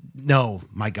onions? No,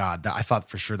 my God. I thought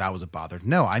for sure that was a bothered.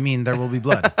 No, I mean, There Will Be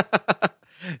Blood.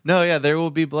 No, yeah, There Will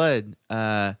Be Blood.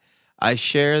 I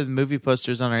share the movie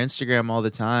posters on our Instagram all the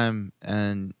time,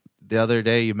 and the other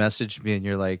day you messaged me and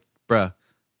you're like, bruh,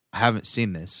 I haven't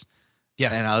seen this.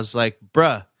 Yeah. And I was like,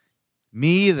 bruh,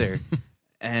 me either.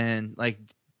 And like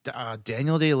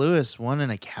Daniel Day-Lewis won an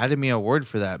Academy Award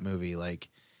for that movie. Like,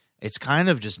 it's kind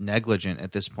of just negligent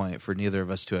at this point for neither of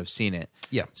us to have seen it.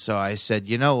 Yeah. So I said,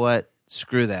 you know what?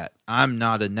 Screw that. I'm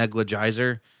not a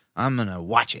negligizer. I'm going to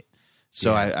watch it.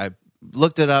 So I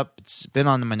looked it up. It's been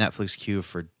on my Netflix queue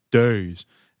for days.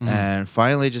 And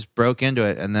finally just broke into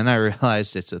it. And then I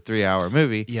realized it's a 3-hour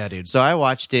movie. Yeah, dude. So I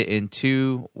watched it in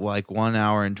 2, 1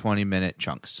 hour and 20-minute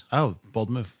chunks. Oh,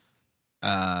 bold move.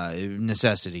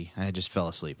 Necessity. I just fell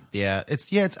asleep. Yeah.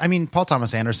 I mean, Paul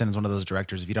Thomas Anderson is one of those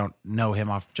directors. If you don't know him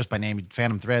off just by name,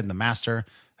 Phantom Thread, The Master,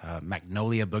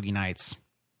 Magnolia, Boogie Nights,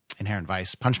 Inherent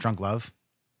Vice, Punch Drunk Love.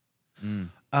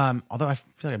 Although I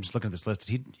feel like I'm just looking at this list.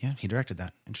 He directed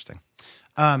that. Interesting.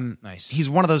 Nice. He's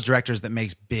one of those directors that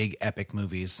makes big epic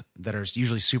movies that are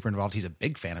usually super involved. He's a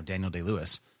big fan of Daniel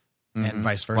Day-Lewis and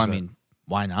vice versa. Well, I mean,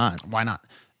 why not? Why not?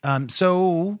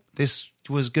 So this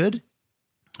was good.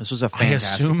 This was a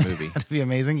fantastic movie. It had to be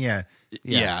amazing. Yeah.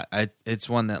 It's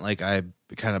one that like I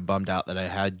kind of bummed out that I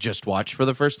had just watched for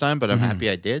the first time, but I'm happy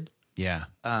I did. Yeah.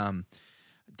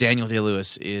 Daniel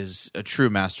Day-Lewis is a true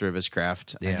master of his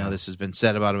craft. Yeah. I know this has been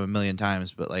said about him a million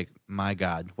times, but like, my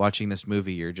God, watching this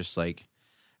movie, you're just like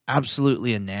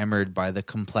absolutely enamored by the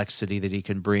complexity that he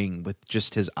can bring with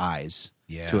just his eyes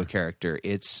to a character.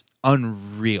 It's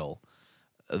unreal.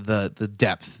 The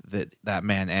depth that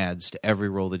man adds to every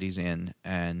role that he's in,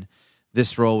 and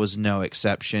this role was no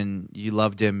exception. You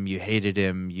loved him, you hated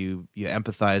him, you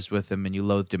empathized with him, and you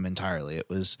loathed him entirely. It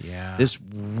was this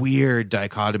weird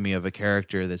dichotomy of a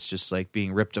character that's just like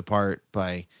being ripped apart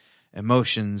by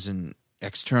emotions and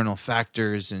external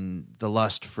factors and the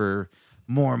lust for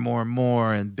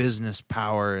more and business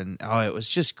power. And it was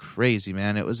just crazy,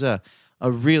 man. It was a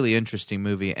really interesting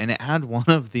movie, and it had one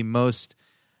of the most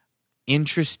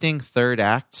interesting third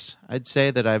acts, I'd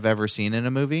say, that I've ever seen in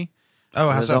a movie. Oh,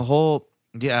 how's that? The whole,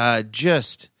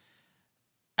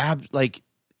 like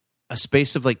a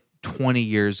space of like 20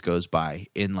 years goes by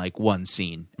in like one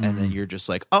scene, and then you're just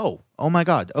like, oh my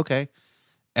God, okay.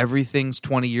 Everything's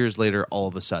 20 years later all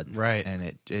of a sudden. Right.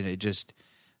 And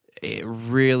it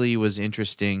really was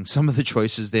interesting. Some of the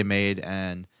choices they made,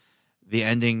 and the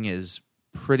ending is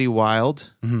pretty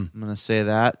wild. I'm going to say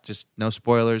that. Just no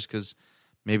spoilers because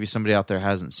maybe somebody out there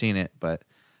hasn't seen it, but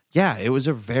yeah, it was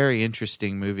a very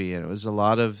interesting movie, and it was a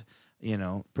lot of,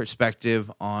 perspective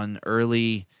on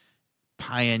early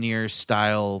pioneer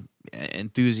style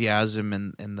enthusiasm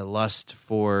and the lust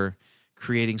for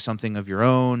creating something of your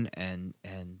own, and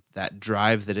that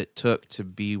drive that it took to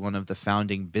be one of the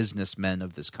founding businessmen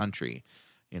of this country,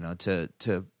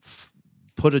 to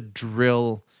put a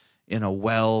drill in a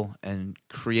well and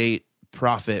create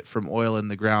profit from oil in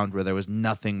the ground where there was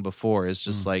nothing before is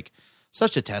just like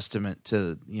such a testament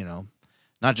to,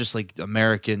 not just like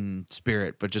American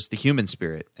spirit, but just the human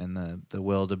spirit and the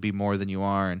will to be more than you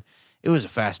are. And it was a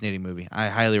fascinating movie. I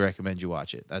highly recommend you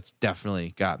watch it. That's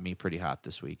definitely got me pretty hot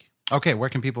this week. Okay, where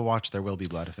can people watch There Will Be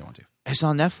Blood if they want to? It's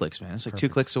on Netflix, man. It's like 2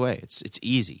 clicks away. It's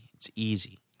easy. It's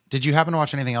easy. Did you happen to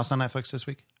watch anything else on Netflix this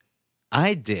week?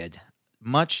 I did,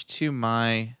 much to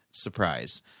my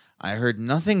surprise. I heard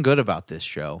nothing good about this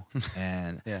show,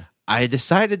 and I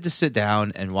decided to sit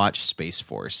down and watch Space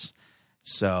Force.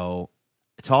 So,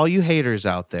 to all you haters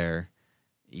out there,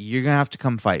 you're going to have to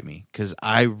come fight me, because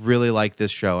I really like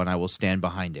this show, and I will stand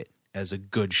behind it as a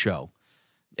good show.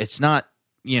 It's not,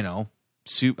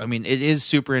 it is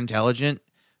super intelligent,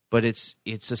 but it's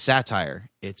a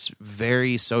satire. It's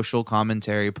very social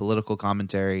commentary, political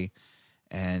commentary,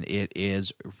 and it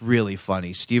is really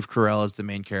funny. Steve Carell is the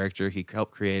main character. He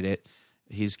helped create it.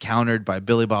 He's countered by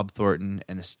Billy Bob Thornton,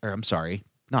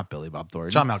 not Billy Bob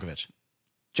Thornton.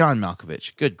 John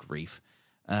Malkovich. Good grief.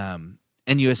 And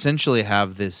you essentially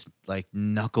have this like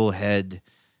knucklehead,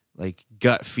 like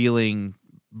gut feeling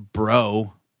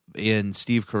bro in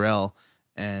Steve Carell,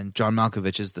 and John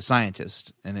Malkovich is the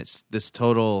scientist. And it's this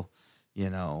total,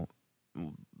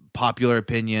 popular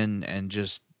opinion and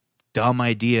just dumb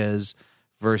ideas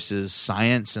versus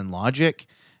science and logic.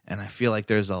 And I feel like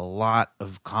there's a lot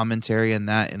of commentary in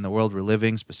that in the world we're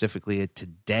living, specifically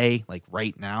today, like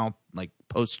right now, like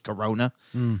post-corona.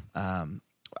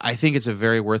 I think it's a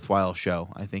very worthwhile show.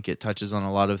 I think it touches on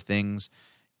a lot of things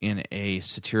in a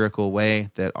satirical way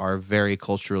that are very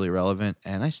culturally relevant,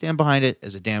 and I stand behind it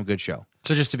as a damn good show.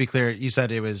 So just to be clear, you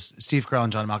said it was Steve Carell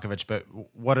and John Malkovich, but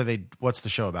what's the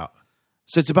show about?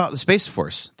 So it's about the Space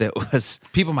Force that was...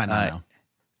 People might not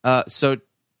know. So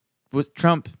with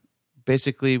Trump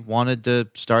basically wanted to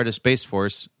start a Space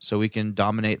Force so we can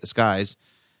dominate the skies.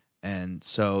 And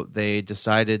so they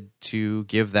decided to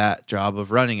give that job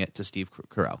of running it to Steve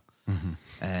Carell.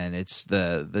 And it's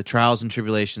the trials and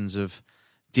tribulations of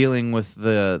dealing with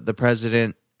the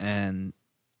president and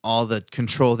all the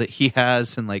control that he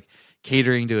has and like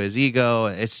catering to his ego.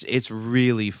 It's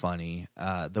really funny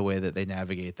the way that they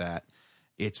navigate that.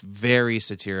 It's very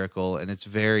satirical and it's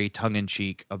very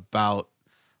tongue-in-cheek about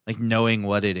like knowing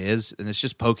what it is, and it's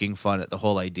just poking fun at the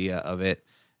whole idea of it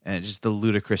and just the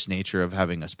ludicrous nature of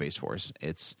having a Space Force.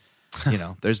 It's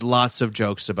there's lots of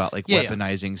jokes about like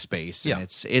weaponizing space, and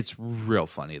it's real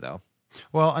funny though.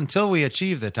 Well, until we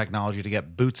achieve the technology to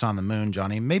get boots on the moon,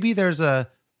 Johnny, maybe there's a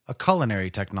culinary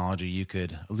technology you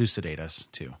could elucidate us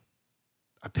to.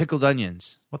 Pickled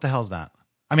onions. What the hell's that?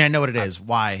 I mean, I know what it is.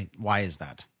 Why is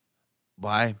that?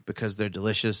 Why? Because they're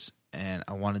delicious, and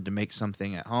I wanted to make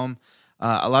something at home.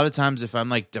 A lot of times if I'm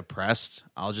like depressed,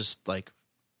 I'll just like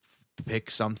pick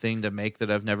something to make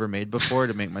that I've never made before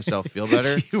to make myself feel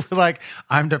better. You were like,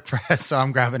 I'm depressed, so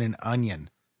I'm grabbing an onion.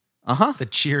 The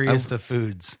cheeriest of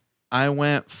foods. I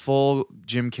went full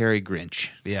Jim Carrey Grinch.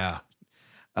 Yeah.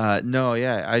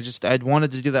 I'd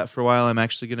wanted to do that for a while. I'm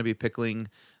actually going to be pickling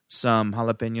some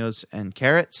jalapenos and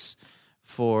carrots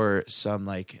for some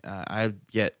I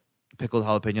get pickled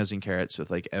jalapenos and carrots with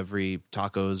like every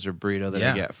tacos or burrito that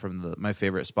I get from my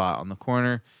favorite spot on the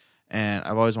corner. And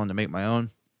I've always wanted to make my own.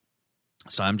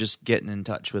 So I'm just getting in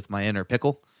touch with my inner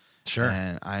pickle. Sure.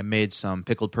 And I made some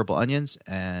pickled purple onions,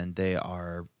 and they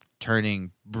are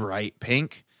turning bright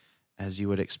pink. as you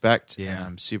would expect. Yeah. And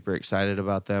I'm super excited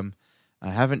about them. I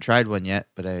haven't tried one yet,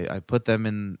 but I put them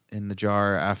in the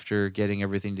jar after getting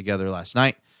everything together last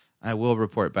night. I will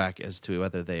report back as to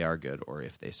whether they are good or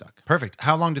if they suck. Perfect.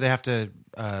 How long do they have to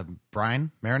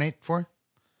marinate for?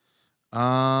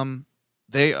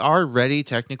 They are ready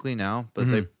technically now, but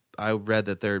Mhm. I read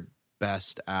that they're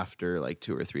best after like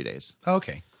 2 or 3 days.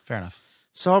 Okay, fair enough.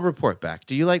 So I'll report back.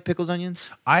 Do you like pickled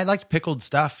onions? I liked pickled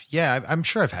stuff. Yeah, I'm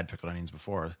sure I've had pickled onions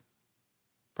before.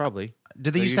 Probably.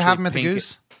 Did they They're used to have them usually at the pink.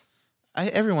 Goose?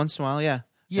 Every once in a while, yeah.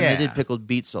 Yeah. And they did pickled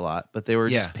beets a lot, but they were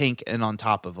Yeah. just pink and on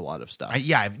top of a lot of stuff.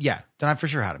 Yeah. Then I for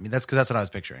sure had them. That's because that's what I was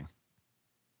picturing.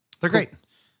 They're Cool. great.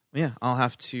 Yeah, I'll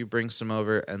have to bring some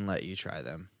over and let you try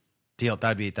them. Deal.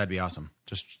 That'd be awesome.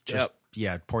 Just Yep.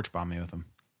 yeah, porch bomb me with them.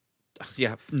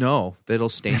 Yeah, no, that'll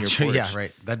stain your porch. Yeah,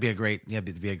 right. That'd be a great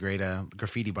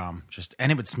graffiti bomb.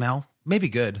 And it would smell maybe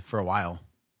good for a while,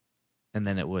 and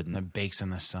then it wouldn't. And it bakes in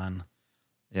the sun.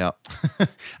 Yeah.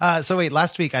 So wait,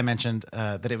 last week I mentioned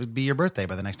that it would be your birthday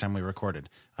by the next time we recorded.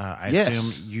 I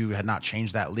assume you had not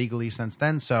changed that legally since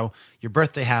then. So your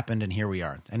birthday happened, and here we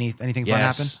are. Anything fun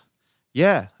happened?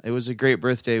 Yeah, it was a great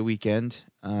birthday weekend.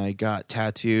 I got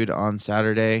tattooed on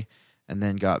Saturday and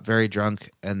then got very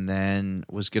drunk and then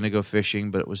was going to go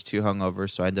fishing, but it was too hungover.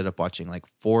 So I ended up watching like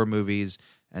 4 movies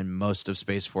and most of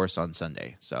Space Force on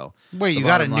Sunday. So wait, you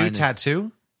got a new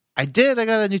tattoo? I did. I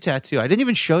got a new tattoo. I didn't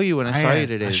even show you when I saw you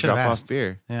today. I to should have drop asked. off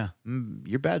beer. Yeah.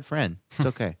 You're a bad friend. It's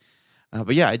okay.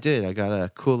 But yeah, I did. I got a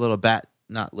cool little bat,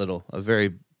 not little, a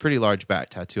very pretty large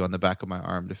bat tattoo on the back of my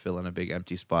arm to fill in a big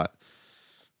empty spot.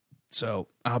 So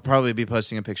I'll probably be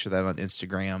posting a picture of that on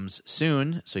Instagrams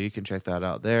soon, so you can check that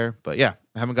out there. But yeah,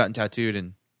 I haven't gotten tattooed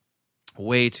in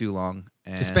way too long.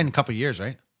 And It's been a couple years,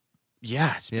 right?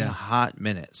 yeah, it's been a hot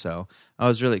minute. So I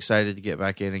was really excited to get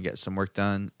back in and get some work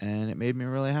done, and it made me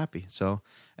really happy. So,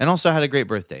 and also I had a great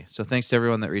birthday. So thanks to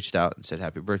everyone that reached out and said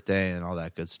happy birthday and all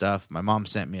that good stuff. My mom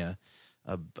sent me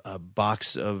a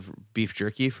box of beef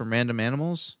jerky from Random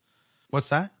Animals. What's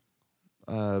that?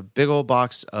 A big old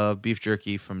box of beef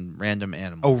jerky from Random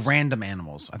Animals. Oh, Random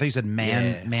Animals. I thought you said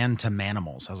man to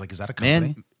manimals. I was like, is that a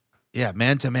company?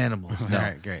 Man to Manimals. No. All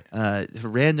right, great.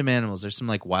 Random Animals. There's some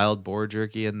like wild boar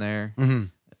jerky in there. Mm-hmm.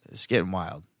 It's getting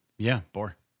wild. Yeah,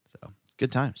 boar. So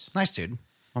good times. Nice, dude.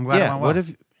 I'm glad it went well. What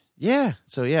have? Yeah.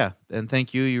 So yeah, and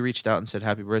thank you. You reached out and said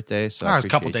happy birthday. So I was a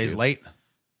couple appreciate days you. late.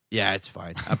 Yeah, it's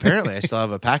fine. Apparently, I still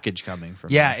have a package coming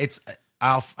from. Yeah, you.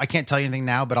 I can't tell you anything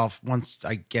now, but once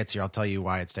I get here, I'll tell you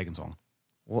why it's taking so long.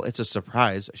 Well, it's a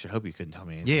surprise. I should hope you couldn't tell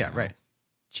me anything. Yeah, now. right.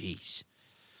 Jeez.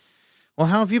 Well,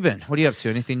 how have you been? What are you up to?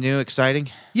 Anything new, exciting?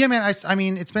 Yeah, man. I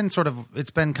mean, it's been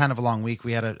kind of a long week.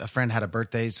 We had a friend had a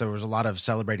birthday, so there was a lot of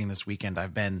celebrating this weekend.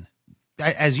 I've been,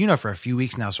 as you know, for a few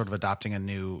weeks now, sort of adopting a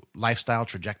new lifestyle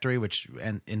trajectory, which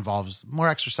involves more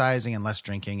exercising and less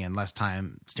drinking and less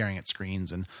time staring at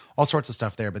screens and all sorts of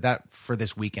stuff there. But that for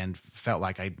this weekend felt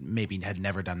like I maybe had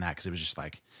never done that because it was just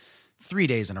like 3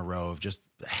 days in a row of just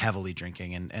heavily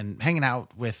drinking and hanging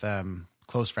out with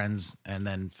close friends and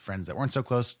then friends that weren't so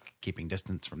close, keeping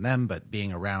distance from them, but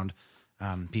being around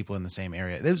people in the same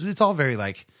area. It's all very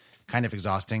like kind of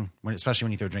exhausting, especially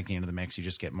when you throw drinking into the mix. You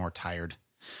just get more tired.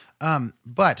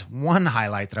 But one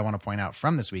highlight that I want to point out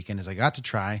from this weekend is I got to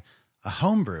try a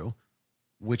homebrew,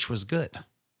 which was good,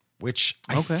 which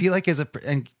I feel like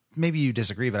and maybe you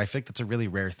disagree, but I feel like that's a really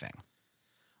rare thing.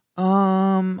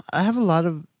 I have a lot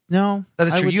of, no.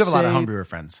 That's I true. would You have a lot of say- homebrewer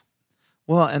friends.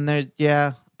 Well, and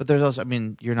but there's also, I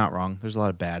mean, you're not wrong. There's a lot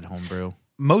of bad homebrew.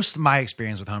 Most of my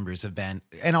experience with homebrews have been,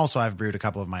 and also I've brewed a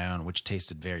couple of my own, which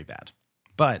tasted very bad.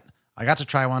 But I got to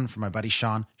try one from my buddy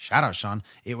Sean. Shout out Sean.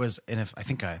 It was, and I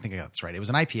think I got this right. It was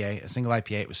an IPA, a single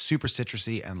IPA. It was super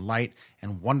citrusy and light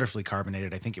and wonderfully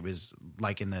carbonated. I think it was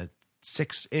like in the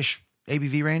 6-ish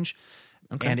ABV range.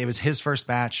 Okay. And it was his first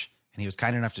batch, and he was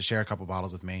kind enough to share a couple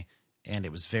bottles with me, and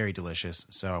it was very delicious.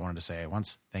 So I wanted to say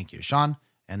once, thank you to Sean.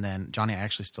 And then, Johnny, I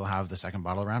actually still have the second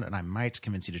bottle around, and I might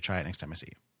convince you to try it next time I see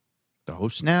you. Oh,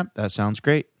 snap. That sounds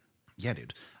great. Yeah,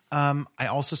 dude. I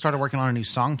also started working on a new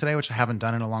song today, which I haven't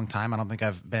done in a long time. I don't think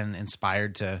I've been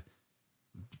inspired to,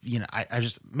 I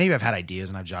just, maybe I've had ideas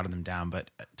and I've jotted them down, but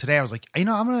today I was like, I'm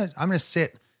going to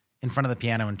sit in front of the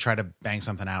piano and try to bang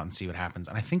something out and see what happens.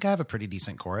 And I think I have a pretty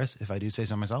decent chorus, if I do say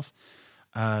so myself,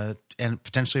 and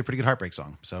potentially a pretty good heartbreak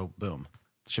song. So boom,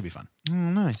 should be fun. Oh,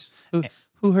 nice.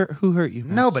 Who hurt you?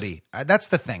 Max? Nobody. That's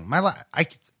the thing.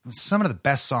 Some of the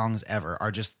best songs ever are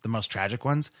just the most tragic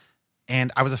ones.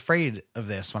 And I was afraid of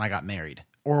this when I got married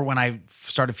or when I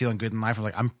started feeling good in life, I'm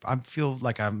like, I feel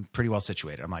like I'm pretty well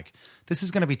situated. I'm like, this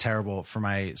is going to be terrible for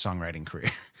my songwriting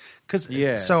career.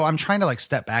 So I'm trying to like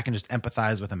step back and just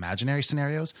empathize with imaginary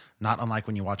scenarios, not unlike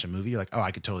when you watch a movie, you're like, oh,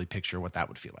 I could totally picture what that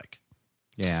would feel like.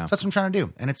 Yeah. So that's what I'm trying to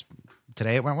do. And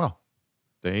today it went well.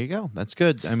 There you go. That's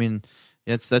good. I mean,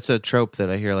 that's a trope that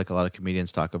I hear like a lot of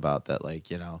comedians talk about, that like,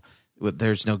 you know,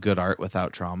 there's no good art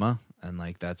without trauma. And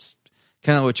like, that's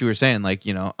kind of what you were saying. Like,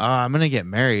 you know, I'm going to get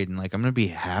married and like, I'm going to be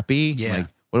happy. Yeah. Like,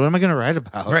 what am I going to write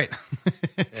about? Right.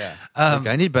 Yeah. Like,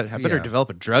 I better develop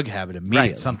a drug habit immediately.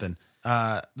 Right. Something.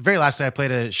 The very last day I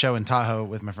played a show in Tahoe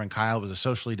with my friend Kyle. It was a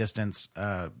socially distanced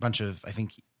bunch of, I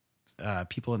think,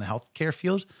 people in the healthcare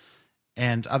field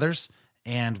and others.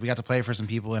 And we got to play for some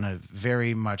people in a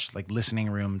very much like listening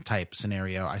room type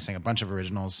scenario. I sang a bunch of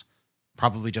originals,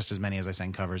 probably just as many as I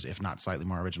sang covers, if not slightly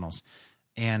more originals.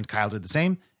 And Kyle did the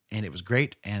same, and it was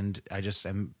great. And I just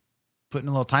am putting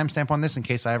a little timestamp on this in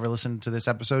case I ever listen to this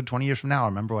episode 20 years from now. I'll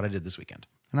remember what I did this weekend.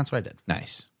 And that's what I did.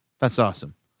 Nice. That's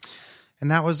awesome. And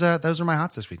that was those were my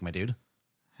hots this week, my dude.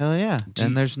 Hell yeah.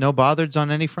 And there's no bothereds on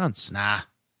any fronts. Nah.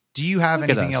 Do you have Look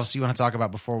at anything us. else you want to talk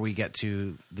about before we get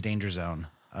to the danger zone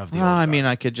of the old I guard? mean,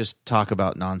 I could just talk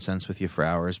about nonsense with you for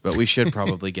hours, but we should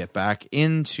probably get back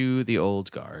into the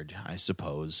old guard, I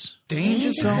suppose.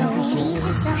 Danger zone.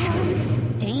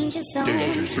 Danger zone.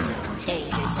 Danger zone.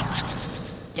 Danger zone.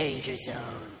 Danger zone.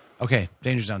 Okay,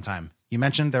 danger zone time. You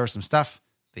mentioned there was some stuff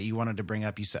that you wanted to bring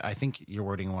up. You said, I think your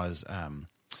wording was,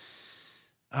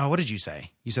 what did you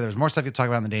say? You said there was more stuff you talk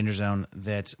about in the danger zone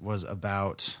that was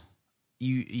about.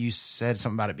 You said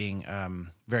something about it being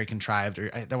very contrived,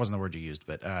 or that wasn't the word you used,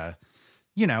 but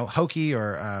hokey,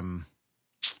 or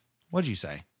what did you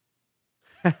say?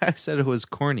 I said it was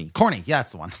corny. Corny, yeah,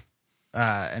 that's the one.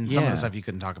 And some of Yeah. the stuff you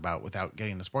couldn't talk about without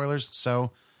getting into spoilers.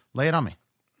 So lay it on me.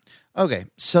 Okay,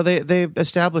 so they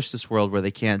established this world where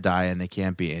they can't die and they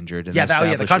can't be injured. And Yeah, they the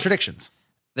establish contradictions.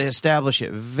 They establish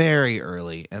it very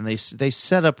early, and they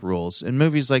set up rules. And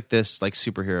movies like this, like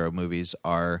superhero movies,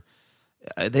 are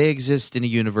they exist in a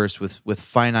universe with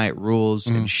finite rules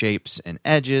and shapes and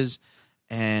edges,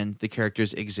 and the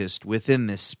characters exist within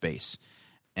this space.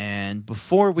 And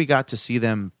before we got to see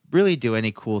them really do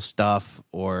any cool stuff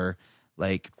or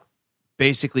like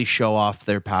basically show off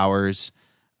their powers,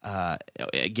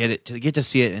 get to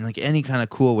see it in like any kind of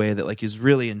cool way that like is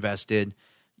really invested,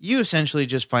 you essentially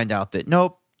just find out that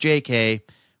nope, JK,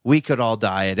 we could all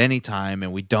die at any time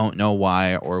and we don't know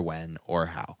why or when or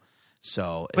how.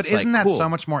 So, But it's isn't like, that cool. so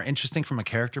much more interesting from a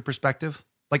character perspective?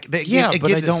 Like, it but gives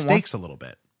I it don't stakes a little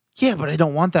bit. Yeah, but I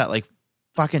don't want that like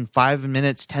fucking 5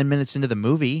 minutes, 10 minutes into the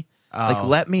movie. Like,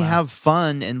 let me have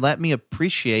fun and let me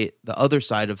appreciate the other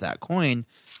side of that coin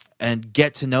and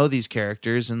get to know these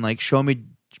characters and like show me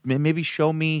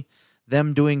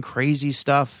them doing crazy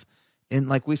stuff. And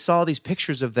like we saw these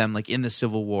pictures of them like in the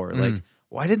Civil War. Like,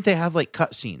 why didn't they have like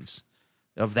cutscenes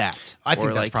of that? I think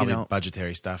Or, that's like, probably you know,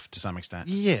 budgetary stuff to some extent.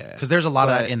 Yeah. Because there's a lot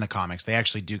of But- that in the comics. They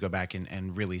actually do go back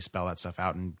and really spell that stuff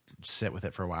out and sit with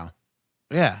it for a while.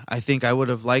 Yeah, I think I would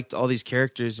have liked all these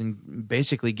characters and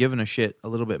basically given a shit a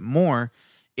little bit more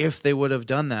if they would have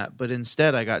done that. But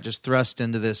instead, I got just thrust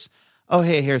into this, oh,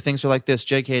 hey, here, things are like this.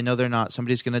 JK, no, they're not.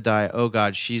 Somebody's going to die. Oh,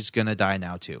 God, she's going to die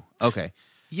now, too. Okay.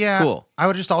 Yeah. Cool. I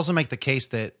would just also make the case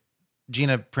that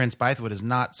Gina Prince Bythewood is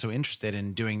not so interested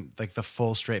in doing like the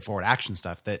full straightforward action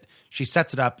stuff, that she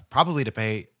sets it up probably to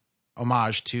pay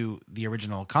homage to the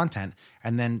original content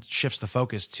and then shifts the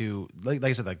focus to, like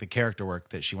I said, like the character work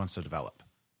that she wants to develop.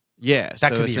 Yeah, That so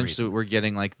could be a essentially reason. we're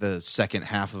getting like the second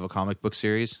half of a comic book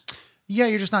series. Yeah,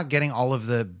 you're just not getting all of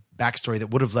the backstory that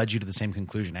would have led you to the same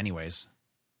conclusion anyways.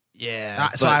 Yeah.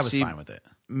 So I was fine with it.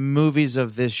 Movies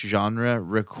of this genre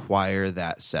require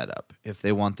that setup if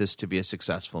they want this to be a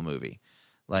successful movie.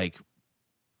 Like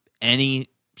any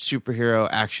superhero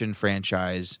action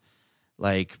franchise,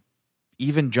 like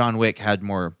even John Wick had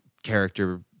more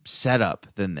character setup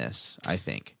than this, I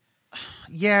think.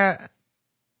 Yeah.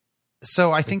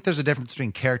 So I think there's a difference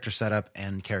between character setup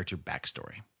and character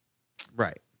backstory.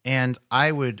 Right. And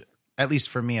I would, at least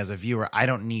for me as a viewer, I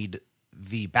don't need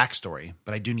the backstory,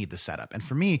 but I do need the setup. And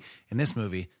for me, in this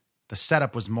movie, the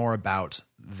setup was more about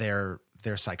their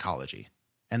psychology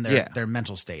and their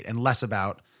mental state, and less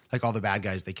about like all the bad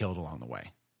guys they killed along the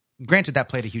way. Granted, that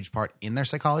played a huge part in their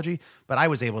psychology, but I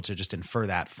was able to just infer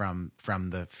that from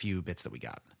the few bits that we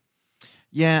got.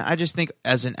 Yeah, I just think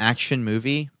as an action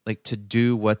movie, like to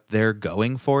do what they're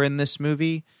going for in this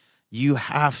movie, you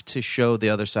have to show the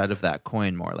other side of that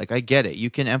coin more. Like, I get it. You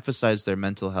can emphasize their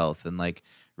mental health and like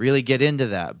really get into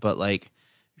that, but like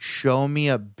show me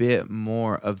a bit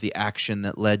more of the action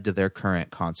that led to their current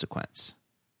consequence.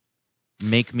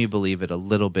 make me believe it a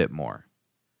little bit more.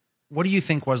 What do you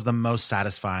think was the most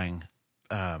satisfying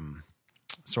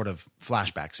sort of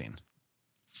flashback scene?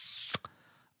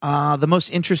 The most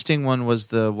interesting one was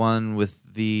the one with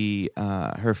the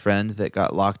her friend that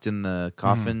got locked in the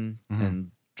coffin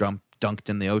and dunked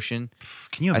in the ocean.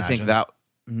 Can you imagine? I think that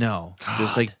it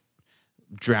was like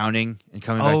drowning and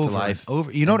coming back to life.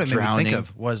 You know what it made me think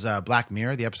of was Black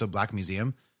Mirror, the episode Black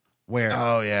Museum, where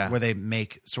where they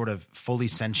make sort of fully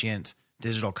sentient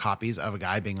digital copies of a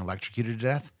guy being electrocuted to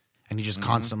death, and he just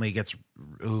constantly gets.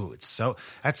 Ooh,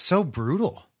 that's so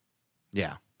brutal.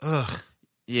 Yeah. Ugh.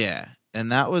 Yeah.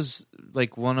 And that was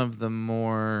like one of the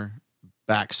more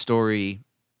backstory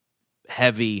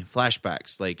heavy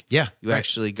flashbacks. Like, you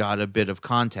actually got a bit of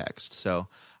context. So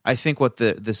I think what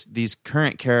these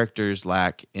current characters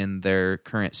lack in their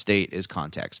current state is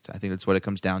context. I think that's what it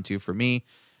comes down to for me,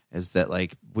 is that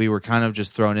like we were kind of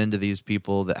just thrown into these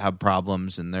people that have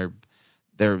problems and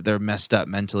they're messed up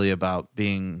mentally about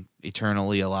being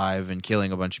eternally alive and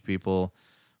killing a bunch of people.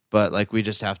 But like we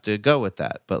just have to go with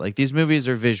that. But like these movies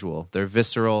are visual, they're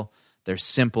visceral, they're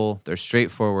simple, they're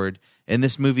straightforward. And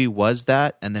this movie was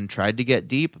that, and then tried to get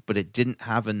deep, but it didn't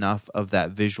have enough of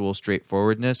that visual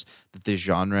straightforwardness that the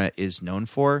genre is known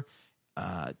for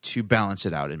to balance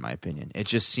it out, in my opinion. It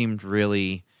just seemed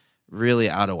really, really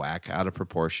out of whack, out of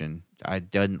proportion. I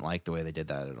didn't like the way they did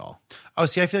that at all. Oh,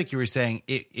 see, I feel like you were saying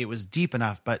it was deep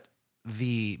enough, but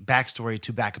the backstory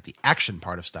to back up the action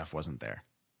part of stuff wasn't there.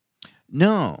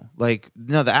 No,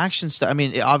 the action stuff. I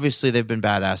mean, obviously they've been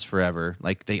badass forever.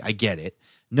 Like I get it.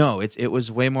 No, it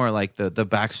was way more like the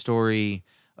backstory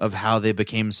of how they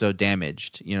became so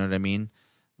damaged. You know what I mean?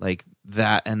 Like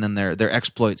that, and then their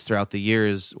exploits throughout the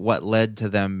years. What led to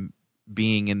them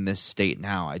being in this state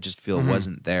now? I just feel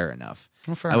wasn't there enough.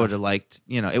 Well, I would have liked,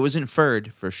 it was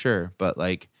inferred for sure, but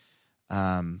like,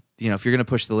 if you're gonna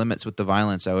push the limits with the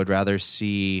violence, I would rather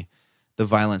see the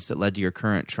violence that led to your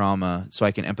current trauma so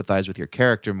I can empathize with your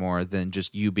character more than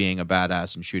just you being a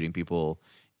badass and shooting people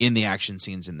in the action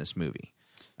scenes in this movie.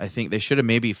 I think they should have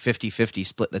maybe 50-50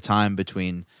 split the time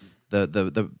between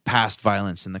the past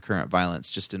violence and the current violence,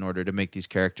 just in order to make these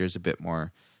characters a bit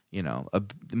more,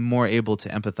 more able to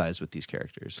empathize with these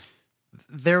characters.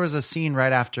 There was a scene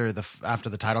right after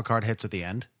the title card hits at the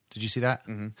end. Did you see that?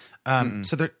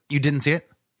 So you didn't see it?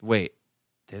 Wait,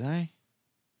 did I?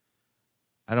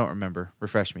 I don't remember.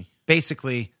 Refresh me.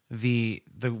 Basically, the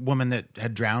woman that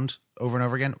had drowned over and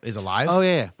over again is alive. Oh,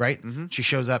 yeah. Right? Mm-hmm. She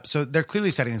shows up. So they're clearly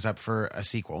setting this up for a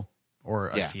sequel or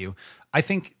a few. I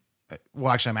think,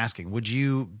 well, actually, I'm asking, would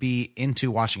you be into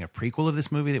watching a prequel of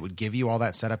this movie that would give you all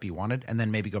that setup you wanted and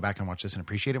then maybe go back and watch this and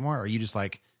appreciate it more? Or are you just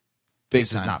like,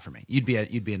 this is not for me? You'd be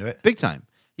into it? Big time.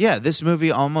 Yeah, this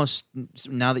movie almost,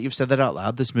 now that you've said that out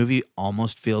loud, this movie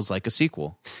almost feels like a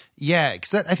sequel. Yeah,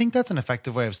 because I think that's an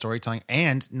effective way of storytelling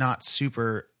and not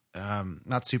super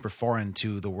foreign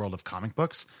to the world of comic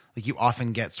books. Like you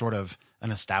often get sort of an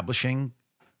establishing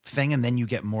thing, and then you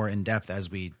get more in depth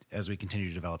as we continue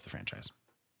to develop the franchise.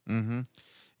 Mm-hmm.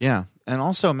 Yeah, and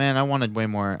also, man, I wanted way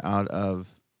more out of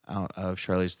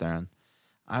Charlize Theron.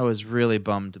 I was really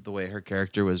bummed the way her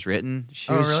character was written.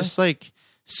 She was just like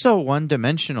so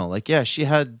one-dimensional. Like, yeah, she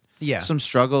had some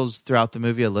struggles throughout the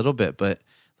movie a little bit, but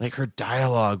like her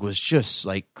dialogue was just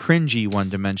like cringy,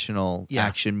 one-dimensional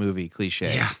action movie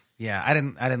cliche. Yeah, I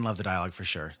didn't love the dialogue for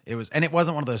sure. It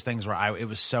wasn't one of those things where it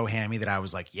was so hammy that I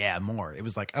was like, yeah, more. It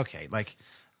was like, okay, like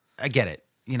I get it,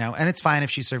 and it's fine if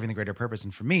she's serving the greater purpose.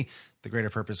 And for me, the greater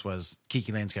purpose was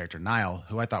Kiki Lane's character Niall,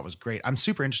 who I thought was great. I'm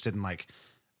super interested in like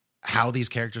how these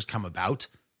characters come about,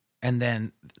 and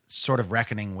then sort of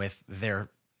reckoning with their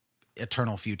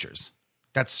eternal futures.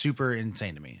 That's super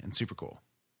insane to me and super cool.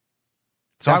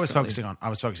 So Definitely. I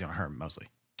was focusing on her mostly.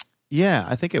 Yeah,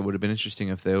 I think it would have been interesting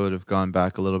if they would have gone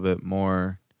back a little bit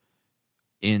more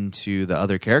into the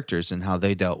other characters and how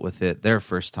they dealt with it their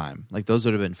first time. Like those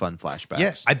would have been fun flashbacks.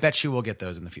 Yes, I bet you will get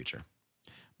those in the future.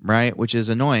 Right, which is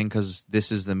annoying because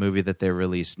this is the movie that they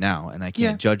released now, and I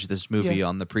can't judge this movie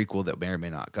on the prequel that may or may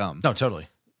not come. No, totally.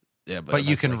 Yeah, but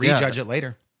you can rejudge it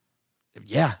later.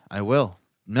 Yeah, I will.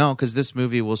 No, because this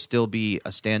movie will still be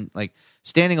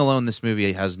standing alone. This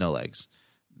movie has no legs.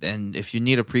 And if you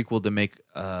need a prequel to make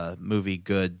a movie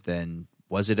good, then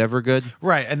was it ever good?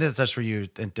 Right, and that's just for you.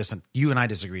 And you and I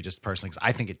disagree just personally because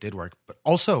I think it did work. But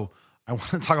also, I want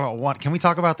to talk about one. Can we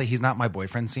talk about the "he's not my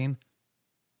boyfriend" scene?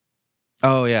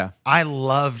 Oh yeah, I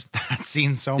loved that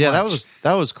scene so much. Yeah,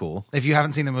 that was cool. If you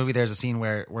haven't seen the movie, there's a scene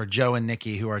where Joe and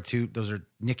Nikki, who are two,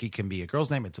 Nikki can be a girl's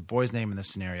name, it's a boy's name in this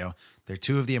scenario. They're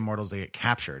two of the immortals. They get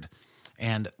captured,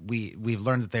 and we've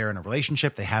learned that they're in a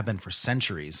relationship. They have been for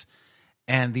centuries,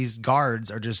 And these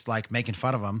guards are just like making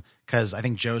fun of him because I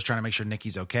think Joe's trying to make sure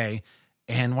Nikki's okay.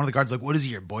 And one of the guards is like, what is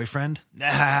he, your boyfriend?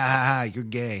 Nah, you're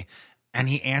gay. And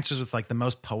he answers with like the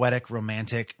most poetic,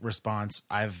 romantic response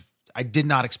I did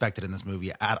not expect it in this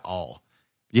movie at all.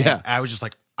 Yeah. And I was just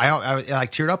like, I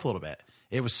like teared up a little bit.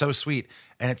 It was so sweet.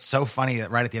 And it's so funny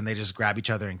that right at the end, they just grab each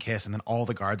other and kiss. And then all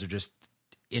the guards are just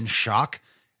in shock.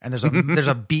 And there's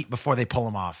a beat before they pull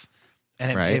him off.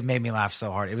 And it made me laugh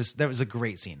so hard. That was a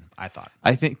great scene, I thought.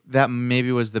 I think that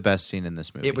maybe was the best scene in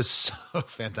this movie. It was so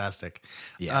fantastic.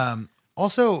 Yeah.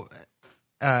 Also,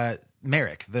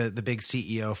 Merrick, the big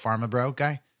CEO pharma bro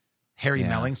guy, Harry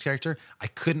Melling's character, I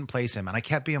couldn't place him. And I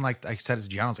kept being like, I said it to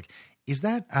Gianna, I was like, is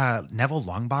that Neville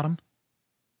Longbottom?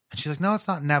 And she's like, no, it's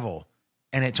not Neville.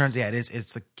 And it turns out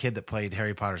it's the kid that played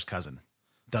Harry Potter's cousin,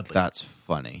 Dudley. That's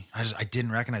funny. I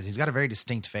didn't recognize him. He's got a very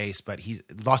distinct face, but he's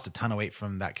lost a ton of weight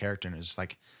from that character. And it's just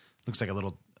like, looks like a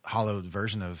little hollow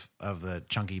version of the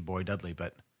chunky boy Dudley.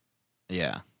 But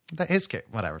yeah,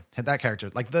 whatever. That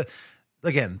character, like the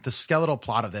skeletal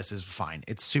plot of this is fine.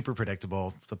 It's super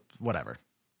predictable. Whatever.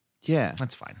 Yeah,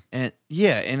 that's fine. And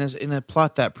in a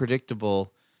plot that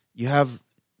predictable, you have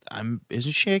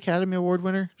isn't she Academy Award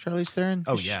winner, Charlize Theron?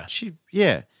 Oh yeah, she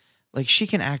like she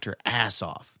can act her ass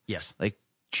off. Yes, like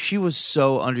she was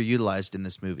so underutilized in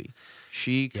this movie.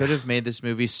 She could have made this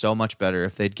movie so much better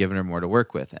if they'd given her more to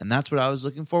work with, and that's what I was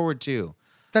looking forward to.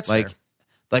 That's like fair.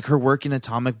 Like her work in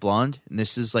Atomic Blonde, and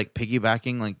this is like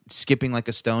piggybacking, like skipping like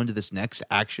a stone to this next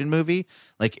action movie.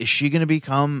 Like, is she going to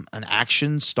become an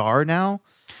action star now?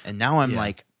 And now I'm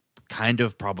like, kind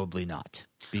of probably not,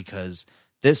 because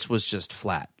this was just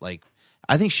flat. Like,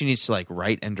 I think she needs to like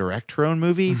write and direct her own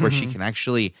movie where she can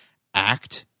actually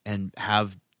act and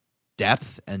have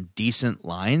depth and decent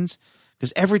lines.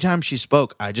 Because every time she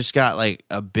spoke, I just got like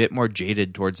a bit more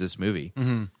jaded towards this movie.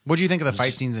 Mm-hmm. What do you think of the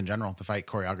fight scenes in general, the fight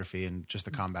choreography and just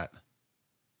the combat?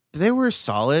 They were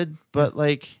solid, but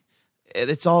like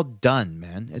it's all done,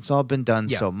 man. It's all been done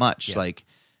so much. Yeah. Like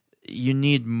you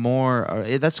need more.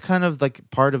 That's kind of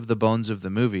like part of the bones of the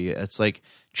movie. It's like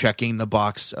checking the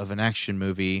box of an action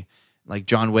movie. Like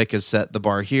John Wick has set the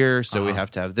bar here, so we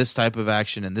have to have this type of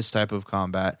action and this type of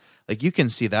combat. Like you can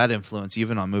see that influence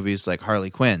even on movies like Harley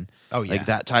Quinn. Oh yeah, like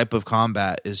that type of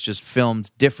combat is just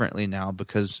filmed differently now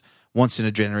because once in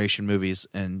a generation movies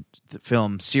and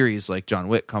film series like John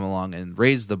Wick come along and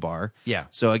raise the bar. Yeah.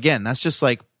 So again, that's just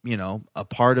like, you know, a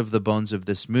part of the bones of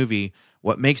this movie.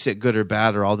 What makes it good or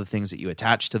bad are all the things that you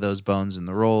attach to those bones and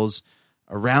the roles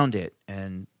around it.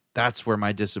 And that's where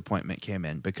my disappointment came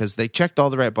in, because they checked all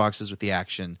the right boxes with the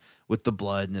action, with the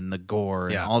blood and the gore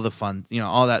and all the fun, you know,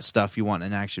 all that stuff you want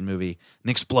in an action movie, and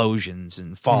explosions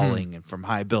and falling and from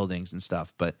high buildings and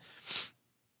stuff. But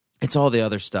it's all the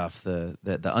other stuff, the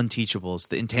unteachables,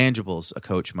 the intangibles, a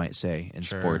coach might say in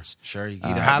sports. Sure, you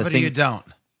either have it or you don't.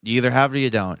 You either have it or you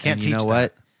don't. Can't and you teach know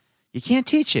that. what? You can't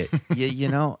teach it. you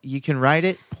know, you can write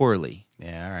it poorly.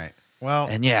 Yeah, all right. Well,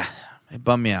 and it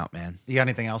bummed me out, man. You got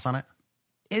anything else on it?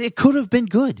 It could have been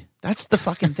good. That's the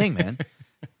fucking thing, man.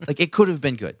 Like, it could have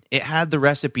been good. It had the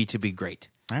recipe to be great.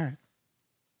 All right.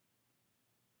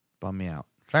 Bum me out.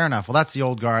 Fair enough. Well, that's The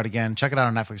Old Guard. Again, check it out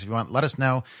on Netflix if you want. Let us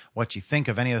know what you think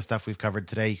of any of the stuff we've covered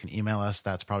today. You can email us.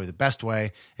 That's probably the best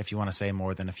way. If you want to say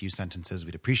more than a few sentences,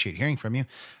 we'd appreciate hearing from you.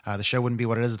 The show wouldn't be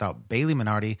what it is without Bailey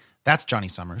Minardi. That's Johnny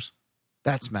Summers.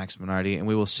 That's Max Minardi. And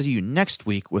we will see you next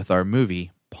week with our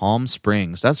movie, Palm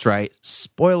Springs. That's right.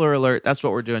 Spoiler alert. That's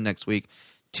what we're doing next week.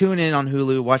 Tune in on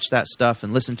Hulu, watch that stuff,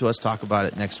 and listen to us talk about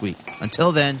it next week.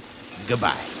 Until then,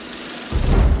 goodbye.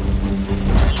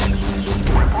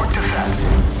 Report to set.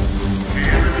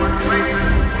 Everyone's ready.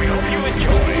 We hope you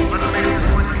enjoy. Let's make this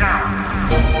one count.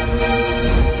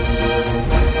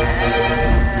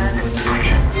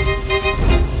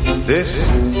 And action. This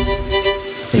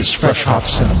is Fresh Hop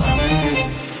Cinema.